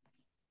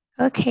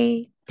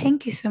 Okay,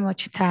 thank you so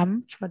much,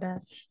 Tam, for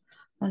that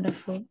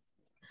wonderful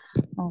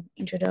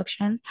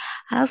introduction.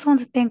 I also want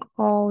to thank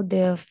all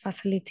the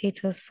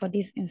facilitators for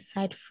these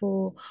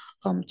insightful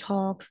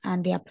talks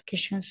and the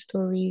application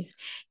stories.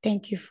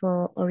 Thank you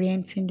for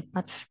orienting the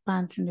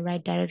participants in the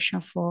right direction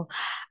for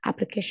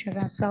applications.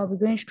 And so I'll be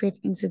going straight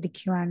into the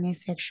Q&A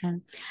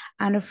section.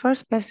 And the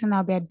first person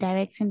I'll be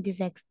directing this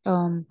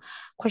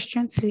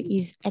question to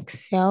is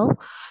Excel.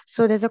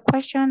 So there's a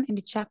question in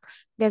the chat.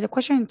 There's a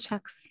question in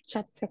chat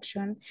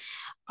section.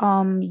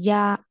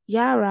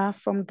 Yara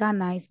from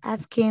Ghana is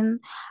asking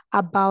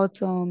about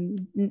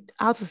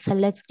how to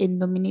select a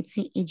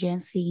nominating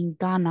agency in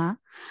Ghana.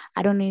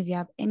 I don't know if you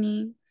have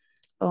any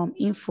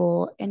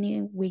info,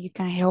 any way you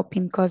can help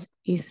him, because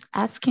he's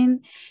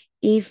asking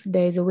if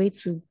there is a way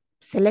to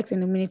select a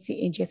nominating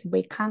agency,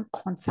 but he can't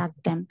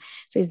contact them.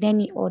 So is there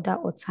any other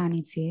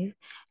alternative?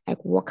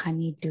 Like, what can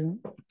he do?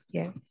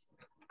 Yeah.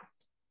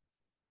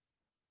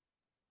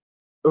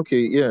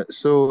 Okay, yeah.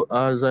 So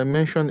as I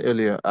mentioned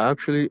earlier, I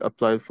actually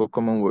applied for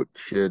Commonwealth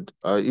Shared.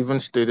 I even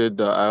stated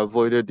that I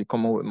avoided the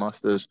Commonwealth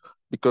Masters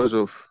because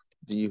of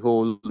the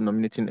whole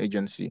nominating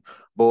agency.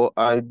 But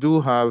I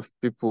do have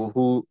people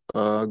who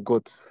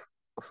got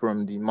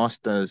from the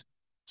Masters.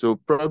 So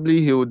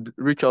probably he would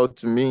reach out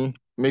to me,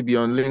 maybe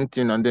on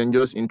LinkedIn, and then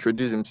just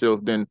introduce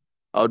himself. Then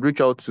I would reach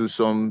out to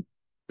some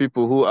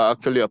people who are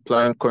actually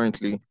applying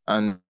currently,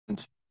 and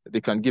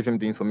they can give him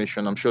the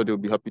information. I'm sure they'll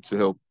be happy to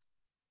help.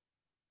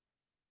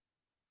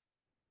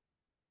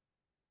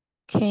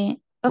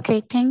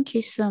 Okay, thank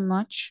you so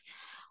much.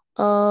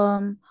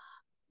 Okay,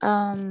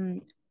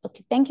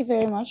 thank you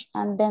very much.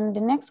 And then the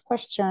next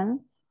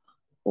question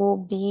will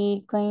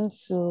be going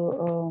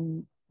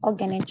to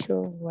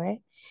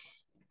Oghenechovwe.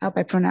 I hope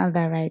I pronounced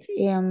that right.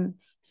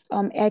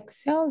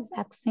 Excel is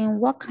asking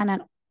what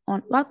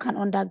can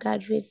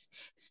undergraduate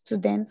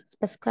students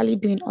specifically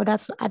do in order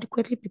to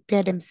adequately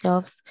prepare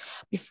themselves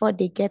before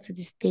they get to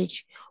the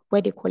stage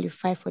where they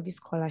qualify for these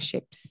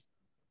scholarships?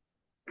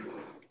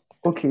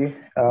 Okay,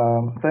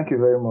 thank you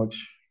very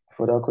much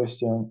for that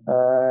question.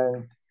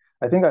 And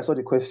I think I saw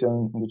the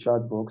question in the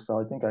chat box, so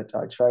I think I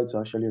tried to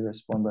actually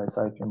respond by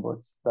typing,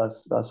 but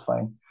that's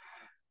fine.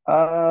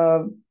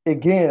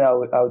 Again,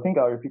 I think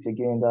I'll repeat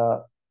again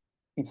that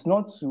it's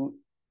not too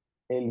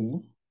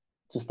early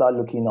to start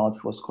looking out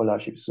for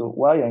scholarships. So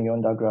while you're in your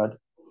undergrad,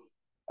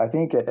 I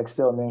think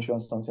Excel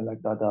mentioned something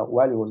like that, that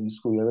while he was in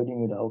school, he already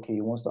knew that, okay,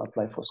 he wants to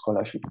apply for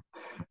scholarship.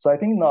 So I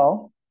think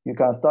now you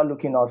can start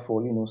looking out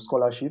for,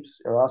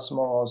 scholarships,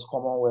 Erasmus,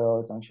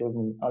 Commonwealth, and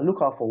Chevening, and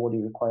look out for what they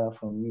require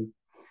from you.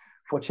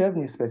 For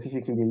Chevening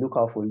specifically, they look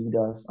out for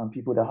leaders and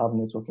people that have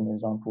networking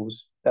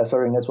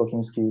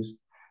skills.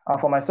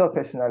 And for myself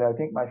personally, I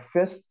think my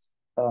first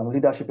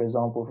leadership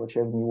example for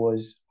Chevening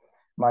was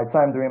my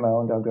time during my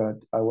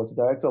undergrad. I was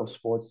director of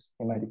sports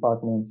in my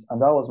department,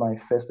 and that was my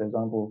first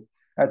example.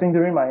 I think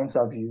during my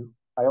interview,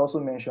 I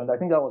also mentioned, I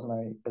think that was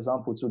my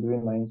example too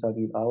during my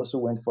interview. I also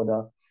went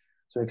further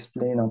to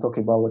explain and talk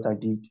about what I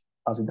did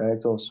as a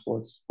director of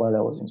sports while I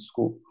was in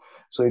school.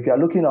 So if you're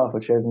looking out for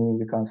Chevening,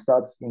 you can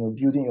start,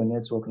 building your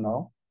network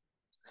now.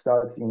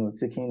 Start,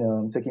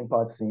 taking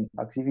parts in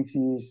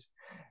activities.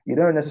 You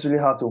don't necessarily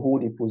have to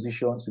hold a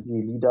position to be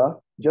a leader.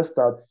 Just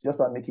start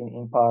making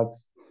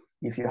impacts.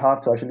 If you have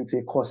to actually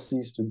take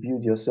courses to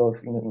build yourself,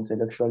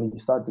 intellectually,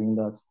 start doing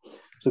that.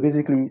 So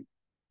basically,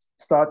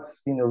 start,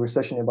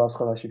 researching about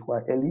scholarship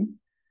quite early,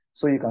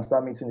 so you can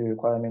start meeting the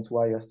requirements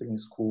while you're still in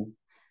school.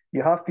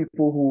 You have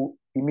people who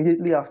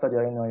immediately after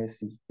their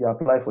NYSC, they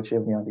apply for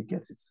Chevening and they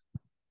get it.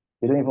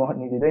 They don't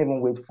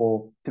even wait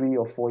for 3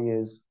 or 4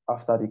 years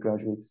after they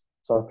graduate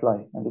to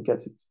apply, and they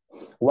get it.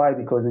 Why?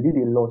 Because they did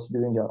a lot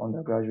during their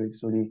undergraduate.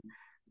 So they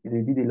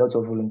did a lot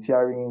of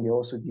volunteering.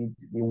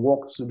 They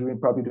worked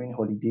probably during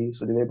holiday.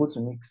 So they were able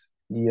to mix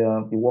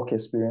the work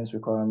experience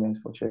requirements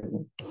for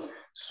Chevening.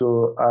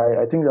 So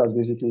I think that's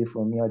basically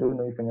from me. I don't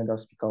know if any other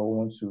speaker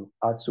wants to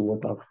add to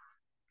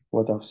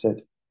what I've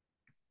said.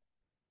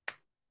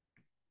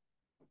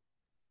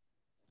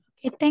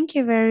 Okay, thank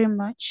you very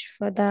much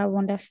for that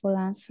wonderful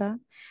answer.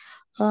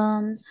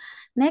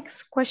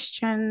 Next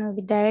question will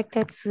be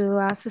directed to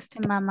our sister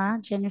Mama,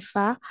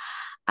 Jennifer.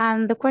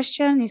 And the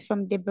question is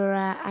from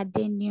Deborah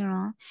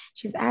Adeniran.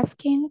 She's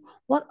asking,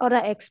 what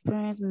other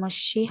experience must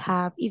she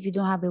have if you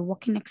don't have a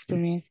working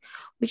experience,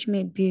 which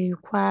may be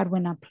required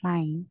when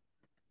applying?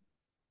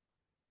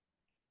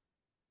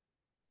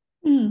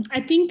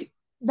 I think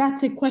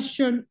that's a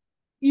question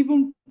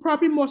even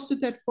probably more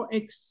suited for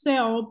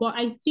Excel, but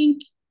I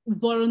think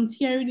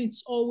volunteering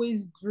is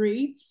always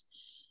great.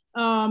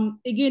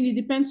 Again, it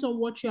depends on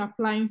what you're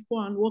applying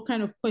for and what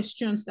kind of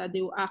questions that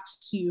they will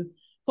ask you.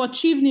 For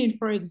Chevening,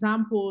 for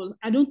example,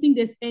 I don't think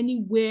there's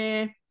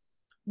anywhere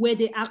where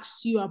they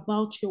ask you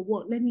about your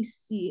work. Let me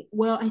see.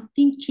 Well, I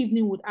think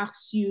Chevening would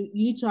ask you,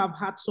 you need to have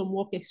had some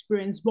work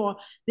experience,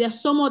 but there are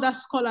some other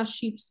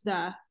scholarships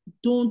that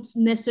don't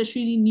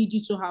necessarily need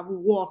you to have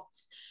worked.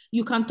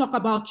 You can talk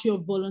about your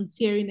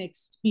volunteering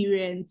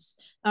experience.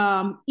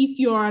 If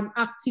you're an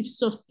active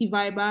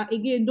SustyViber,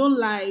 again, don't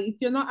lie. If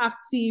you're not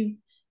active,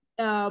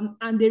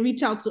 and they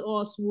reach out to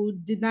us, we'll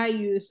deny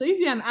you. So if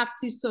you're an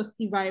active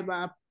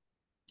SustyViber,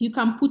 you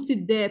can put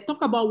it there.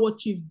 Talk about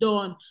what you've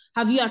done.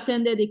 Have you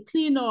attended a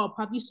cleanup?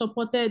 Have you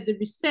supported the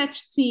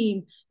research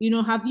team?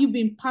 Have you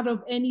been part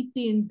of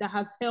anything that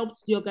has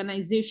helped the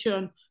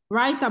organization?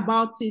 Write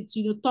about it,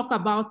 talk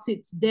about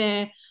it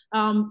there.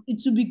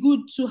 It would be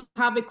good to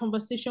have a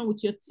conversation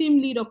with your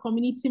team lead or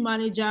community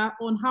manager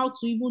on how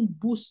to even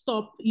boost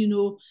up,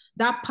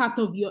 that part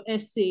of your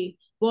essay.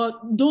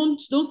 But don't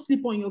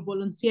sleep on your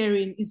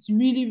volunteering. It's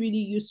really, really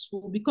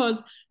useful,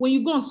 because when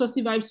you go on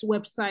SustyVibes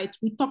website,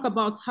 we talk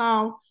about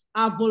how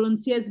our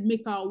volunteers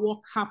make our work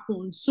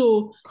happen.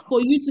 So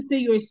for you to say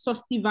you're a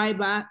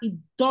SustyViber, it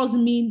does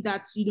mean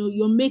that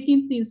you're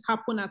making things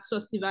happen at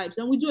SustyVibes,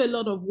 and we do a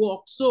lot of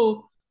work.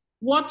 So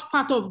what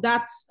part of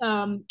that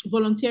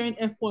volunteering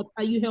effort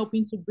are you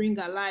helping to bring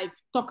alive?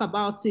 Talk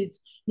about it,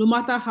 no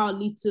matter how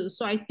little.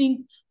 So I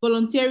think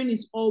volunteering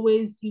is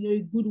always,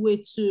 a good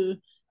way to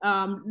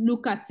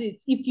look at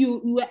it. If you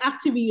were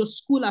active in your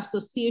school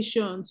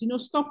associations,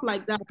 stuff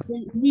like that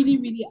really,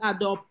 really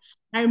add up.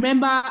 I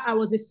remember I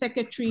was a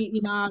secretary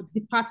in our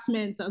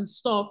department and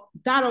stuff.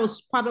 That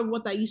was part of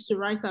what I used to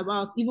write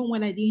about, even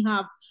when I didn't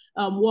have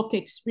work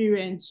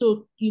experience.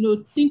 So,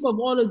 think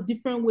of all the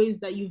different ways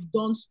that you've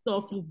done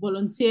stuff, you've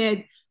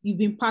volunteered, you've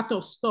been part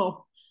of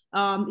stuff.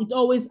 It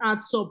always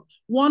adds up.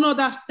 One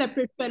other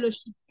separate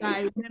fellowship that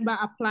I remember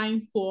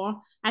applying for,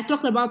 I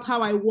talked about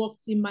how I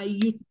worked in my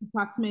youth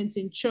department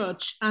in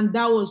church, and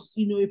that was,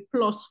 a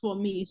plus for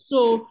me.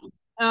 So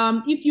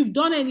if you've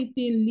done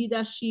anything,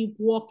 leadership,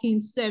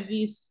 working,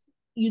 service,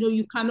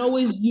 you can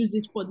always use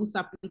it for these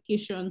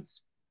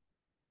applications.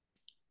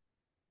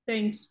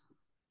 Thanks.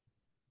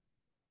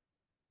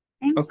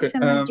 Thank you so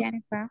much,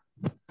 Jennifer.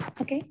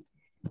 Okay.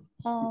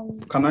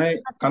 Can I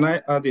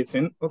add a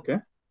thing? Okay.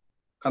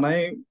 Can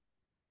I?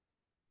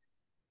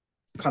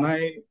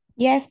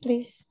 Yes,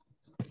 please.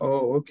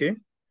 Oh, okay.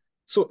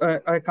 So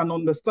I can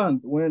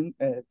understand when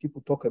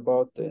people talk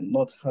about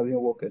not having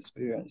work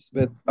experience,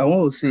 but I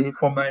want to say,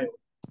 from my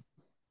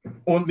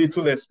own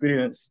little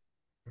experience,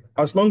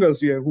 as long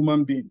as you're a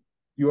human being,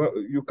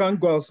 you can't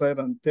go outside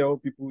and tell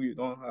people you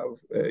don't have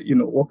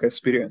work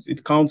experience.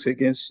 It counts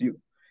against you.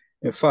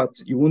 In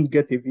fact, you won't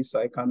get a visa.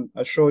 I can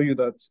assure you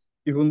that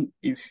even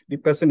if the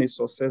person is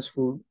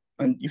successful,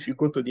 and if you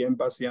go to the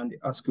embassy and they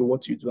ask you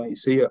what you do and you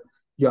say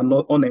you are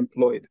not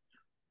unemployed,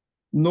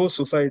 no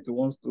society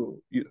wants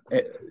to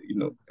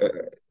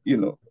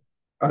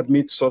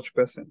admit such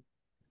person.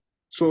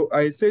 So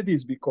I say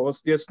this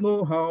because there's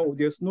no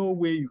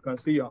way you can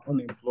say you are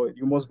unemployed.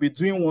 You must be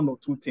doing one or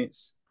two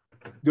things.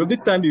 The only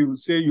time you will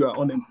say you are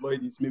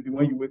unemployed is maybe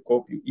when you wake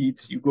up, you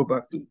eat, you go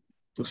back to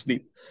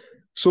sleep.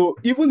 So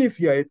even if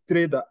you are a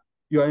trader,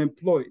 you are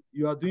employed,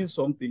 you are doing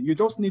something, you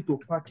just need to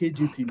package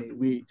it in a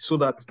way so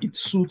that it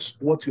suits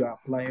what you are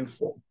applying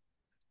for.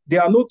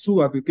 There are no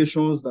two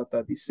applications that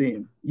are the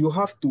same. You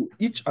have to,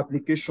 each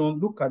application,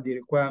 look at the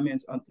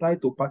requirements and try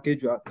to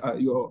package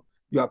your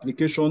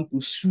application to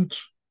suit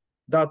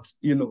that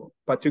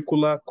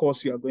particular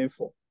course you are going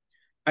for.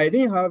 I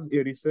didn't have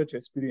a research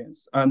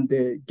experience, and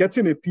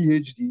getting a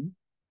PhD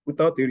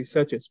without a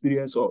research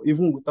experience or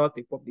even without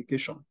a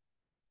publication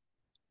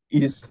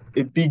is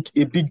a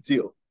big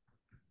deal.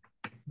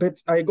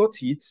 But I got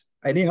it.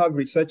 I didn't have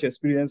research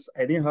experience.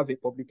 I didn't have a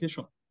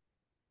publication.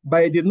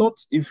 But I did not,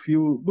 if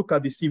you look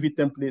at the CV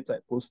template I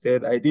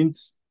posted, I didn't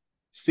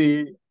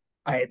say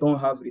I don't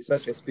have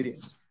research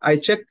experience. I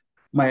checked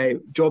my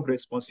job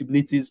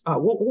responsibilities.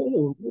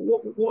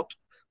 What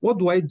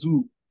do I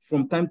do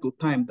from time to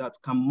time that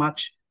can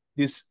match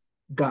this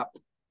gap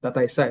that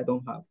I say I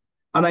don't have.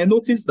 And I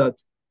noticed that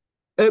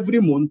every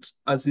month,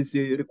 as is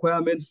a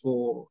requirement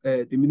for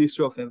the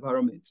Ministry of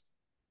Environment,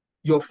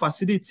 your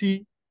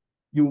facility,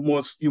 you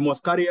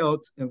must carry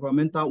out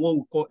what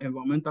we call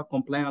environmental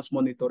compliance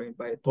monitoring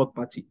by a third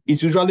party.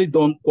 It's usually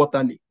done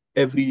quarterly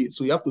every year,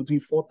 so you have to do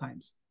it 4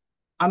 times.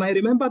 And I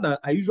remember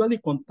that I usually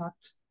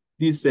contact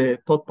these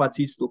third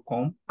parties to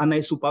come, and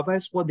I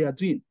supervise what they are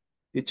doing.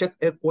 They check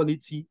air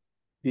quality,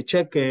 they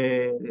check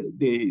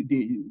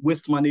the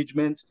waste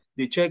management,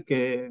 they check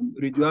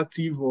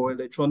radioactive or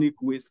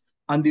electronic waste,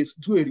 and they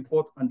do a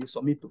report and they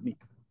submit to me.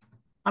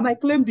 And I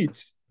claimed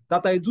it,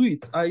 that I do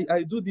it.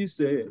 I do this,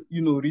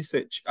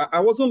 research. I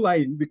wasn't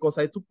lying because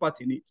I took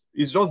part in it.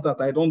 It's just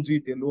that I don't do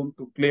it alone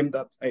to claim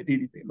that I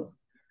did it alone.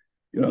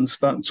 You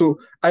understand? So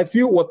I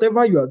feel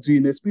whatever you are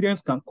doing,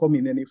 experience can come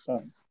in any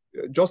form.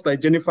 Just like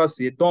Jennifer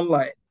said, don't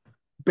lie.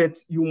 But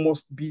you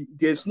must be,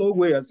 there's no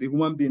way as a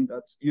human being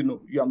that,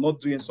 you are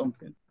not doing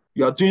something.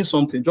 You are doing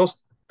something.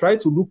 Just try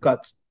to look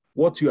at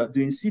what you are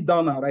doing, sit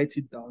down and write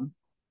it down,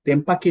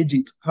 then package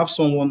it, have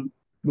someone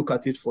look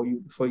at it for you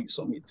before you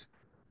submit.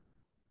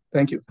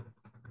 Thank you.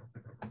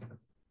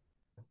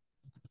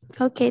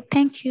 Okay,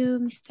 thank you,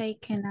 Mr.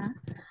 Ikenna,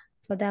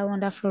 for that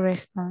wonderful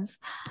response.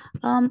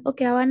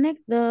 Okay,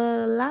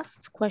 the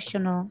last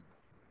question, or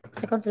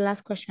second to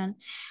last question,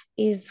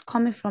 is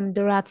coming from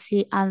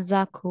Dorothy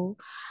Anzaku,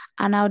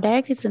 and I'll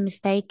direct it to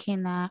Mr.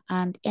 Ikenna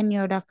and any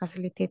other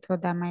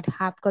facilitator that might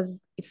have,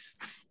 because it's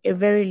a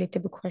very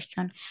relatable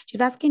question.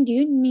 She's asking, do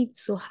you need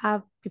to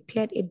have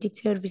prepared a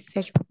detailed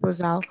research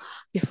proposal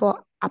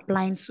before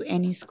applying to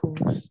any schools?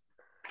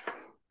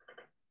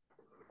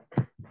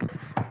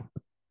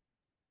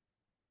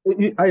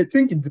 I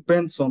think it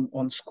depends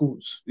on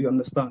schools, you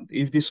understand?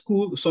 If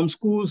some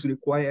schools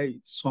require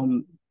it,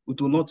 some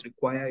do not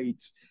require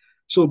it.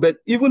 So, but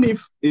even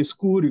if a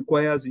school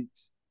requires it,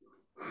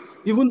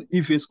 even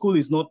if a school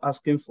is not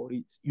asking for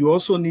it, you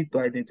also need to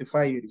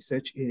identify a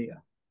research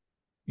area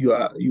you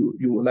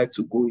would like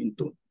to go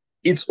into.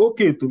 It's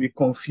okay to be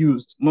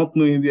confused, not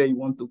knowing where you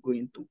want to go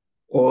into,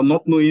 or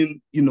not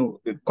knowing,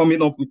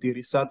 coming up with a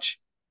research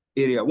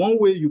area. One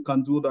way you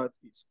can do that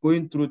is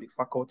going through the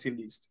faculty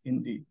list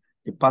in the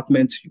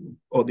department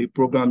or the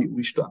program you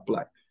wish to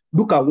apply.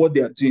 Look at what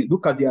they are doing.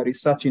 Look at their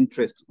research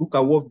interests. Look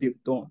at what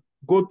they've done.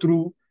 Go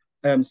through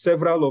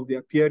several of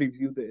their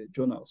peer-reviewed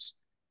journals.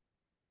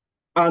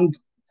 And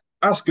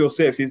ask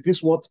yourself, is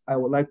this what I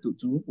would like to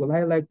do? Will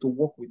I like to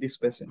work with this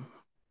person?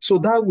 So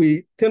that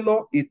way,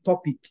 tailor a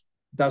topic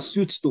that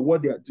suits to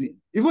what they are doing.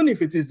 Even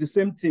if it is the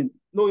same thing,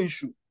 no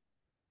issue.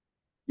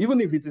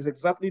 Even if it is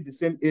exactly the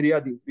same area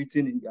they've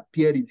written in their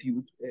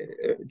peer-reviewed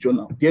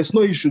journal, there's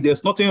no issue.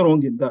 There's nothing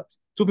wrong in that.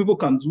 Two people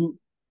can do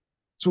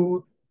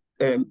two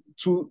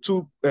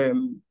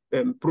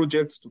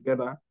projects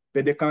together,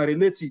 but they can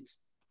relate it.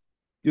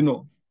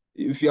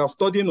 If you are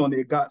studying on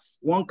a gas,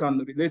 one can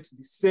relate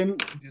the same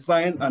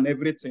design and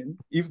everything.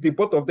 If the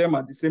both of them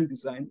are the same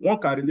design, one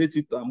can relate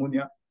it to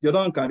ammonia, the other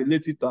one can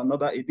relate it to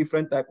a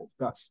different type of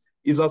gas.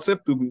 It's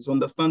acceptable, it's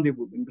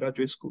understandable in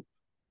graduate school.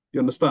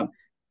 You understand?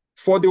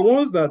 For the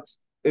ones that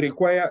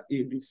require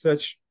a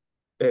research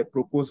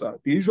proposal,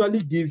 they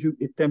usually give you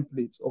a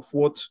template of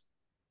what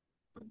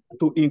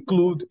to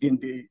include in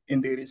the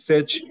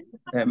research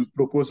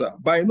proposal.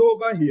 But I know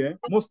over here,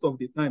 most of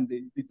the time,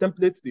 the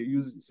templates they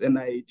use is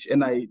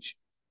NIH.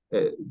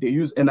 They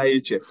use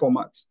NIH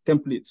format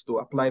templates to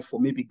apply for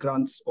maybe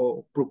grants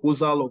or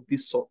proposal of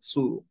this sort.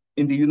 So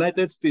in the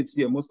United States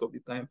here, most of the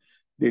time,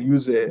 they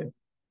use a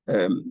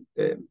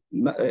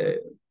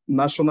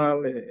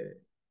National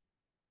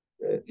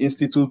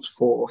Institute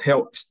for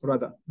Health,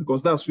 rather,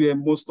 because that's where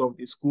most of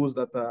the schools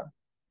that are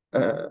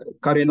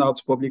carrying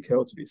out public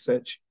health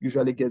research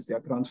usually gets their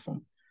grant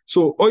from.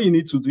 So all you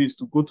need to do is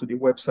to go to the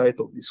website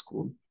of the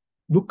school,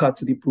 look at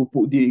the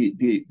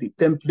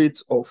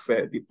templates of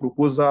the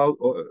proposal,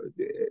 or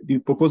the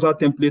proposal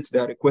templates they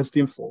are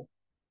requesting for,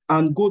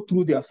 and go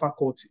through their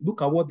faculty.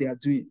 Look at what they are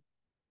doing.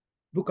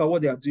 Look at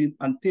what they are doing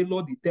and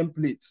tailor the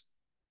templates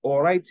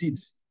or write it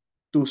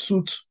to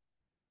suit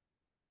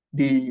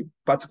the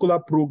particular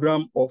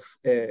program of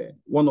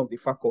one of the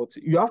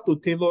faculty. You have to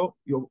tailor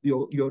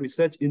your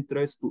research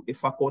interest to a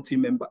faculty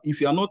member.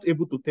 If you are not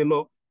able to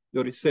tailor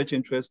your research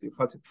interest to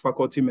a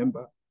faculty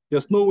member,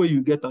 there's no way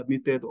you get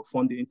admitted or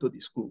funded into the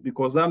school,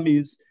 because that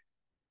means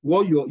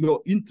what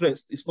your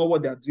interest is not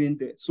what they are doing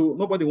there. So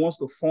nobody wants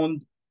to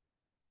fund,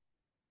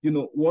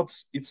 what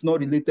it's not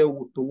related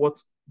to what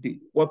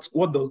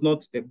does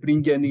not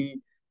bring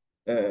any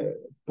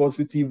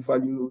positive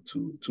value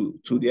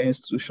to their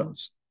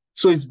institutions.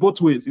 So it's both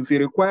ways. If it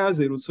requires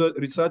a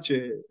research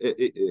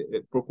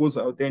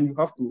proposal, then you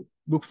have to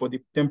look for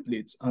the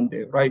templates and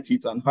write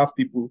it and have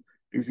people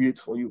review it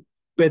for you.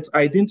 But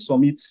I didn't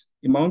submit.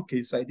 In my own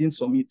case, I didn't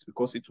submit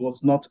because it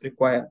was not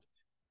required.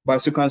 But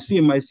as you can see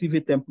in my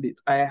CV template,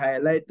 I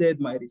highlighted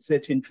my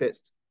research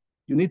interest.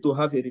 You need to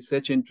have a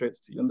research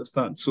interest, you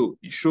understand? So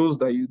it shows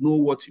that you know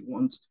what you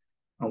want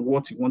and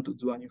what you want to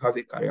do, and you have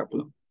a career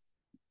plan.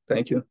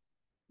 Thank you.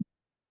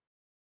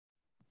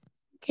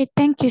 Okay,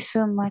 thank you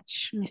so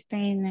much,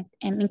 Mr.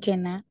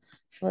 Ikenna,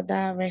 for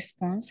that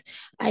response.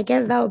 I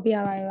guess that will be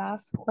our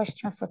last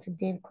question for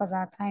today because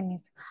our time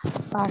is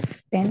fast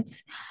spent.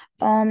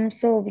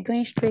 So we're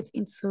going straight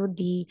into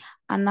the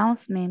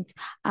announcement,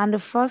 and the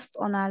first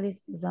on our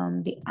list is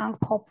the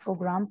Anchor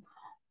program,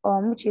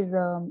 which is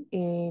a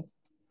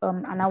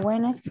an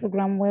awareness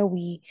program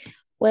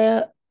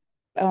where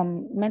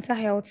mental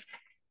health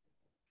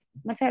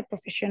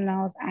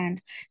professionals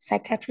and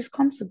psychiatrists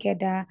come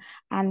together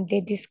and they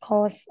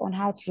discuss on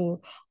how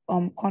to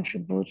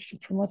contribute to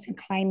promoting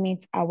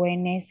climate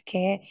awareness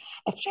care,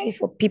 especially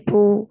for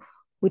people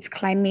with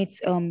climate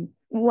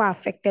who are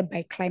affected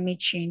by climate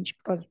change,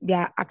 because they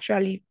are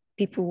actually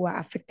people who are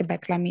affected by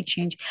climate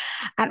change.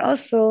 And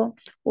also,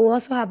 we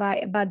also have our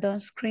Ibadan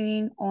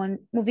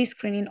movie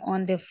screening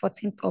on the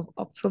 14th of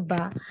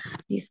October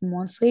this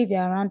month. So if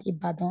you're around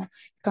Ibadan, you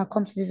can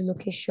come to this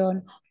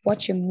location,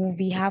 watch a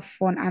movie, have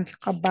fun, and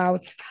talk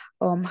about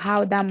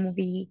how that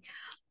movie,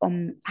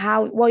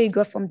 how what you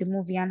got from the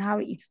movie and how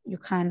you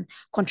can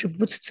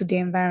contribute to the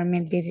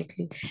environment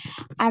basically.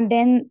 And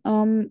then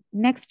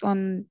next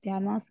on the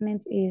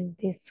announcement is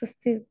the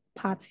Susti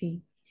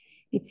party,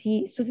 the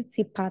Susti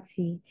Tea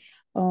Party,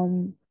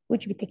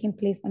 which will be taking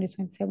place on the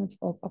 27th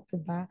of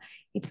October.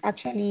 It's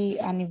actually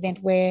an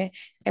event where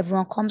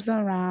everyone comes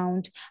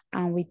around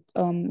and we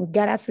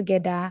gather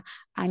together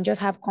and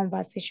just have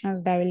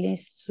conversations that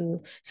relates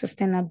to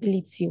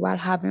sustainability while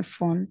having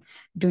fun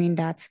doing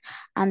that.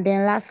 And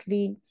then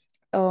lastly,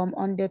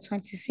 on the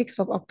 26th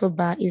of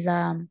October is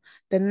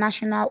the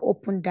National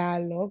Open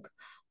Dialogue,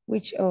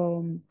 which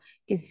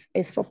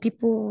is for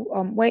people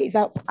where is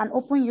an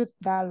open youth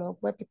dialogue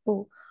where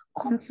people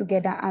come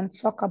together and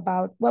talk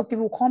about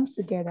people come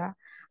together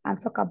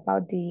and talk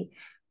about the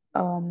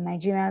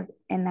Nigeria's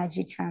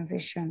energy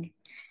transition.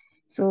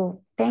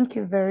 So thank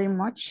you very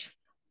much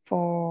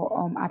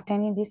for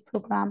attending this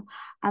program.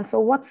 And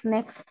so what's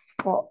next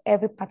for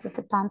every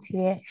participant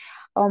here?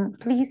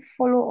 Please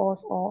follow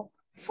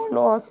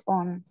us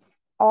on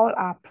all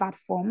our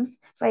platforms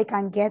so you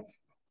can get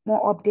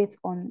more updates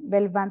on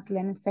relevant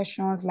learning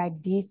sessions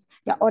like this.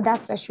 There are other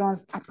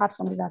sessions apart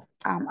from this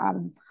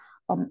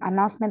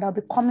announcement that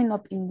will be coming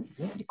up in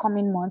the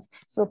coming months.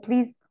 So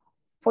please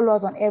follow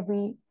us on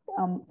every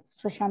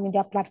social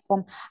media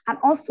platform, and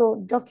also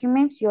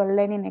document your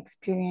learning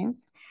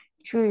experience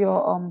through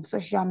your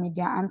social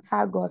media and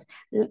tag us.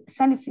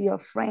 Send it to your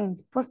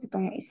friends, post it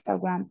on your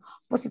Instagram,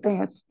 post it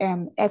on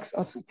your X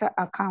or Twitter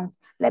accounts.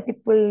 Let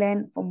people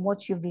learn from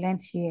what you've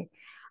learned here.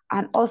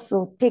 And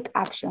also take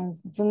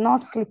actions. Do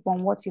not sleep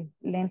on what you've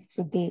learned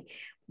today.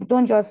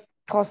 Don't just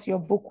toss your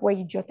book where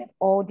you jotted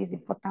all these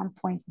important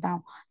points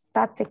down.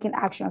 Start taking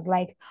actions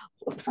like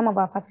some of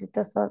our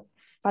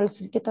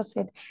facilitators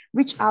said,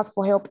 reach out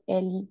for help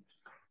early.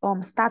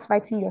 Start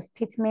writing your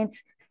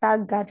statements,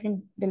 start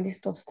gathering the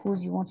list of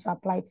schools you want to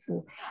apply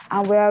to.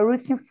 And we're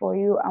rooting for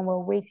you and we're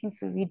waiting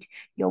to read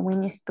your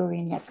winning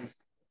story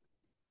next.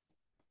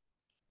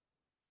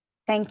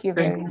 Thank you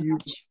very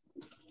much.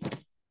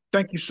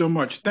 Thank you so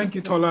much. Thank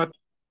you, Tola.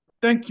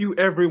 Thank you,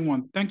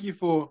 everyone. Thank you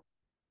for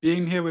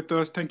being here with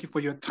us. Thank you for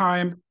your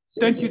time.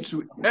 Thank you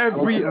to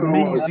every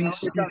amazing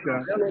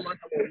speaker.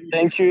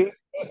 Thank you.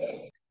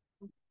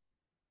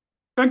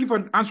 Thank you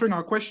for answering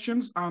our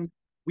questions, and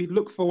we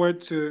look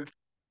forward to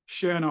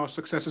sharing our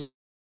successes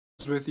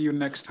with you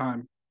next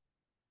time.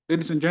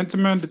 Ladies and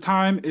gentlemen, the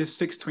time is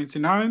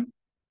 6:29,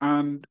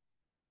 and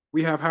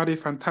we have had a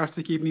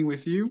fantastic evening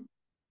with you.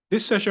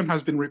 This session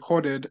has been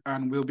recorded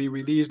and will be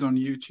released on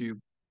YouTube.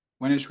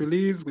 When it's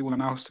released, we will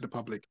announce to the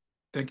public.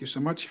 Thank you so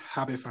much.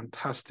 Have a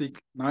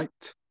fantastic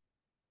night.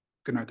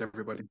 Good night,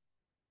 everybody.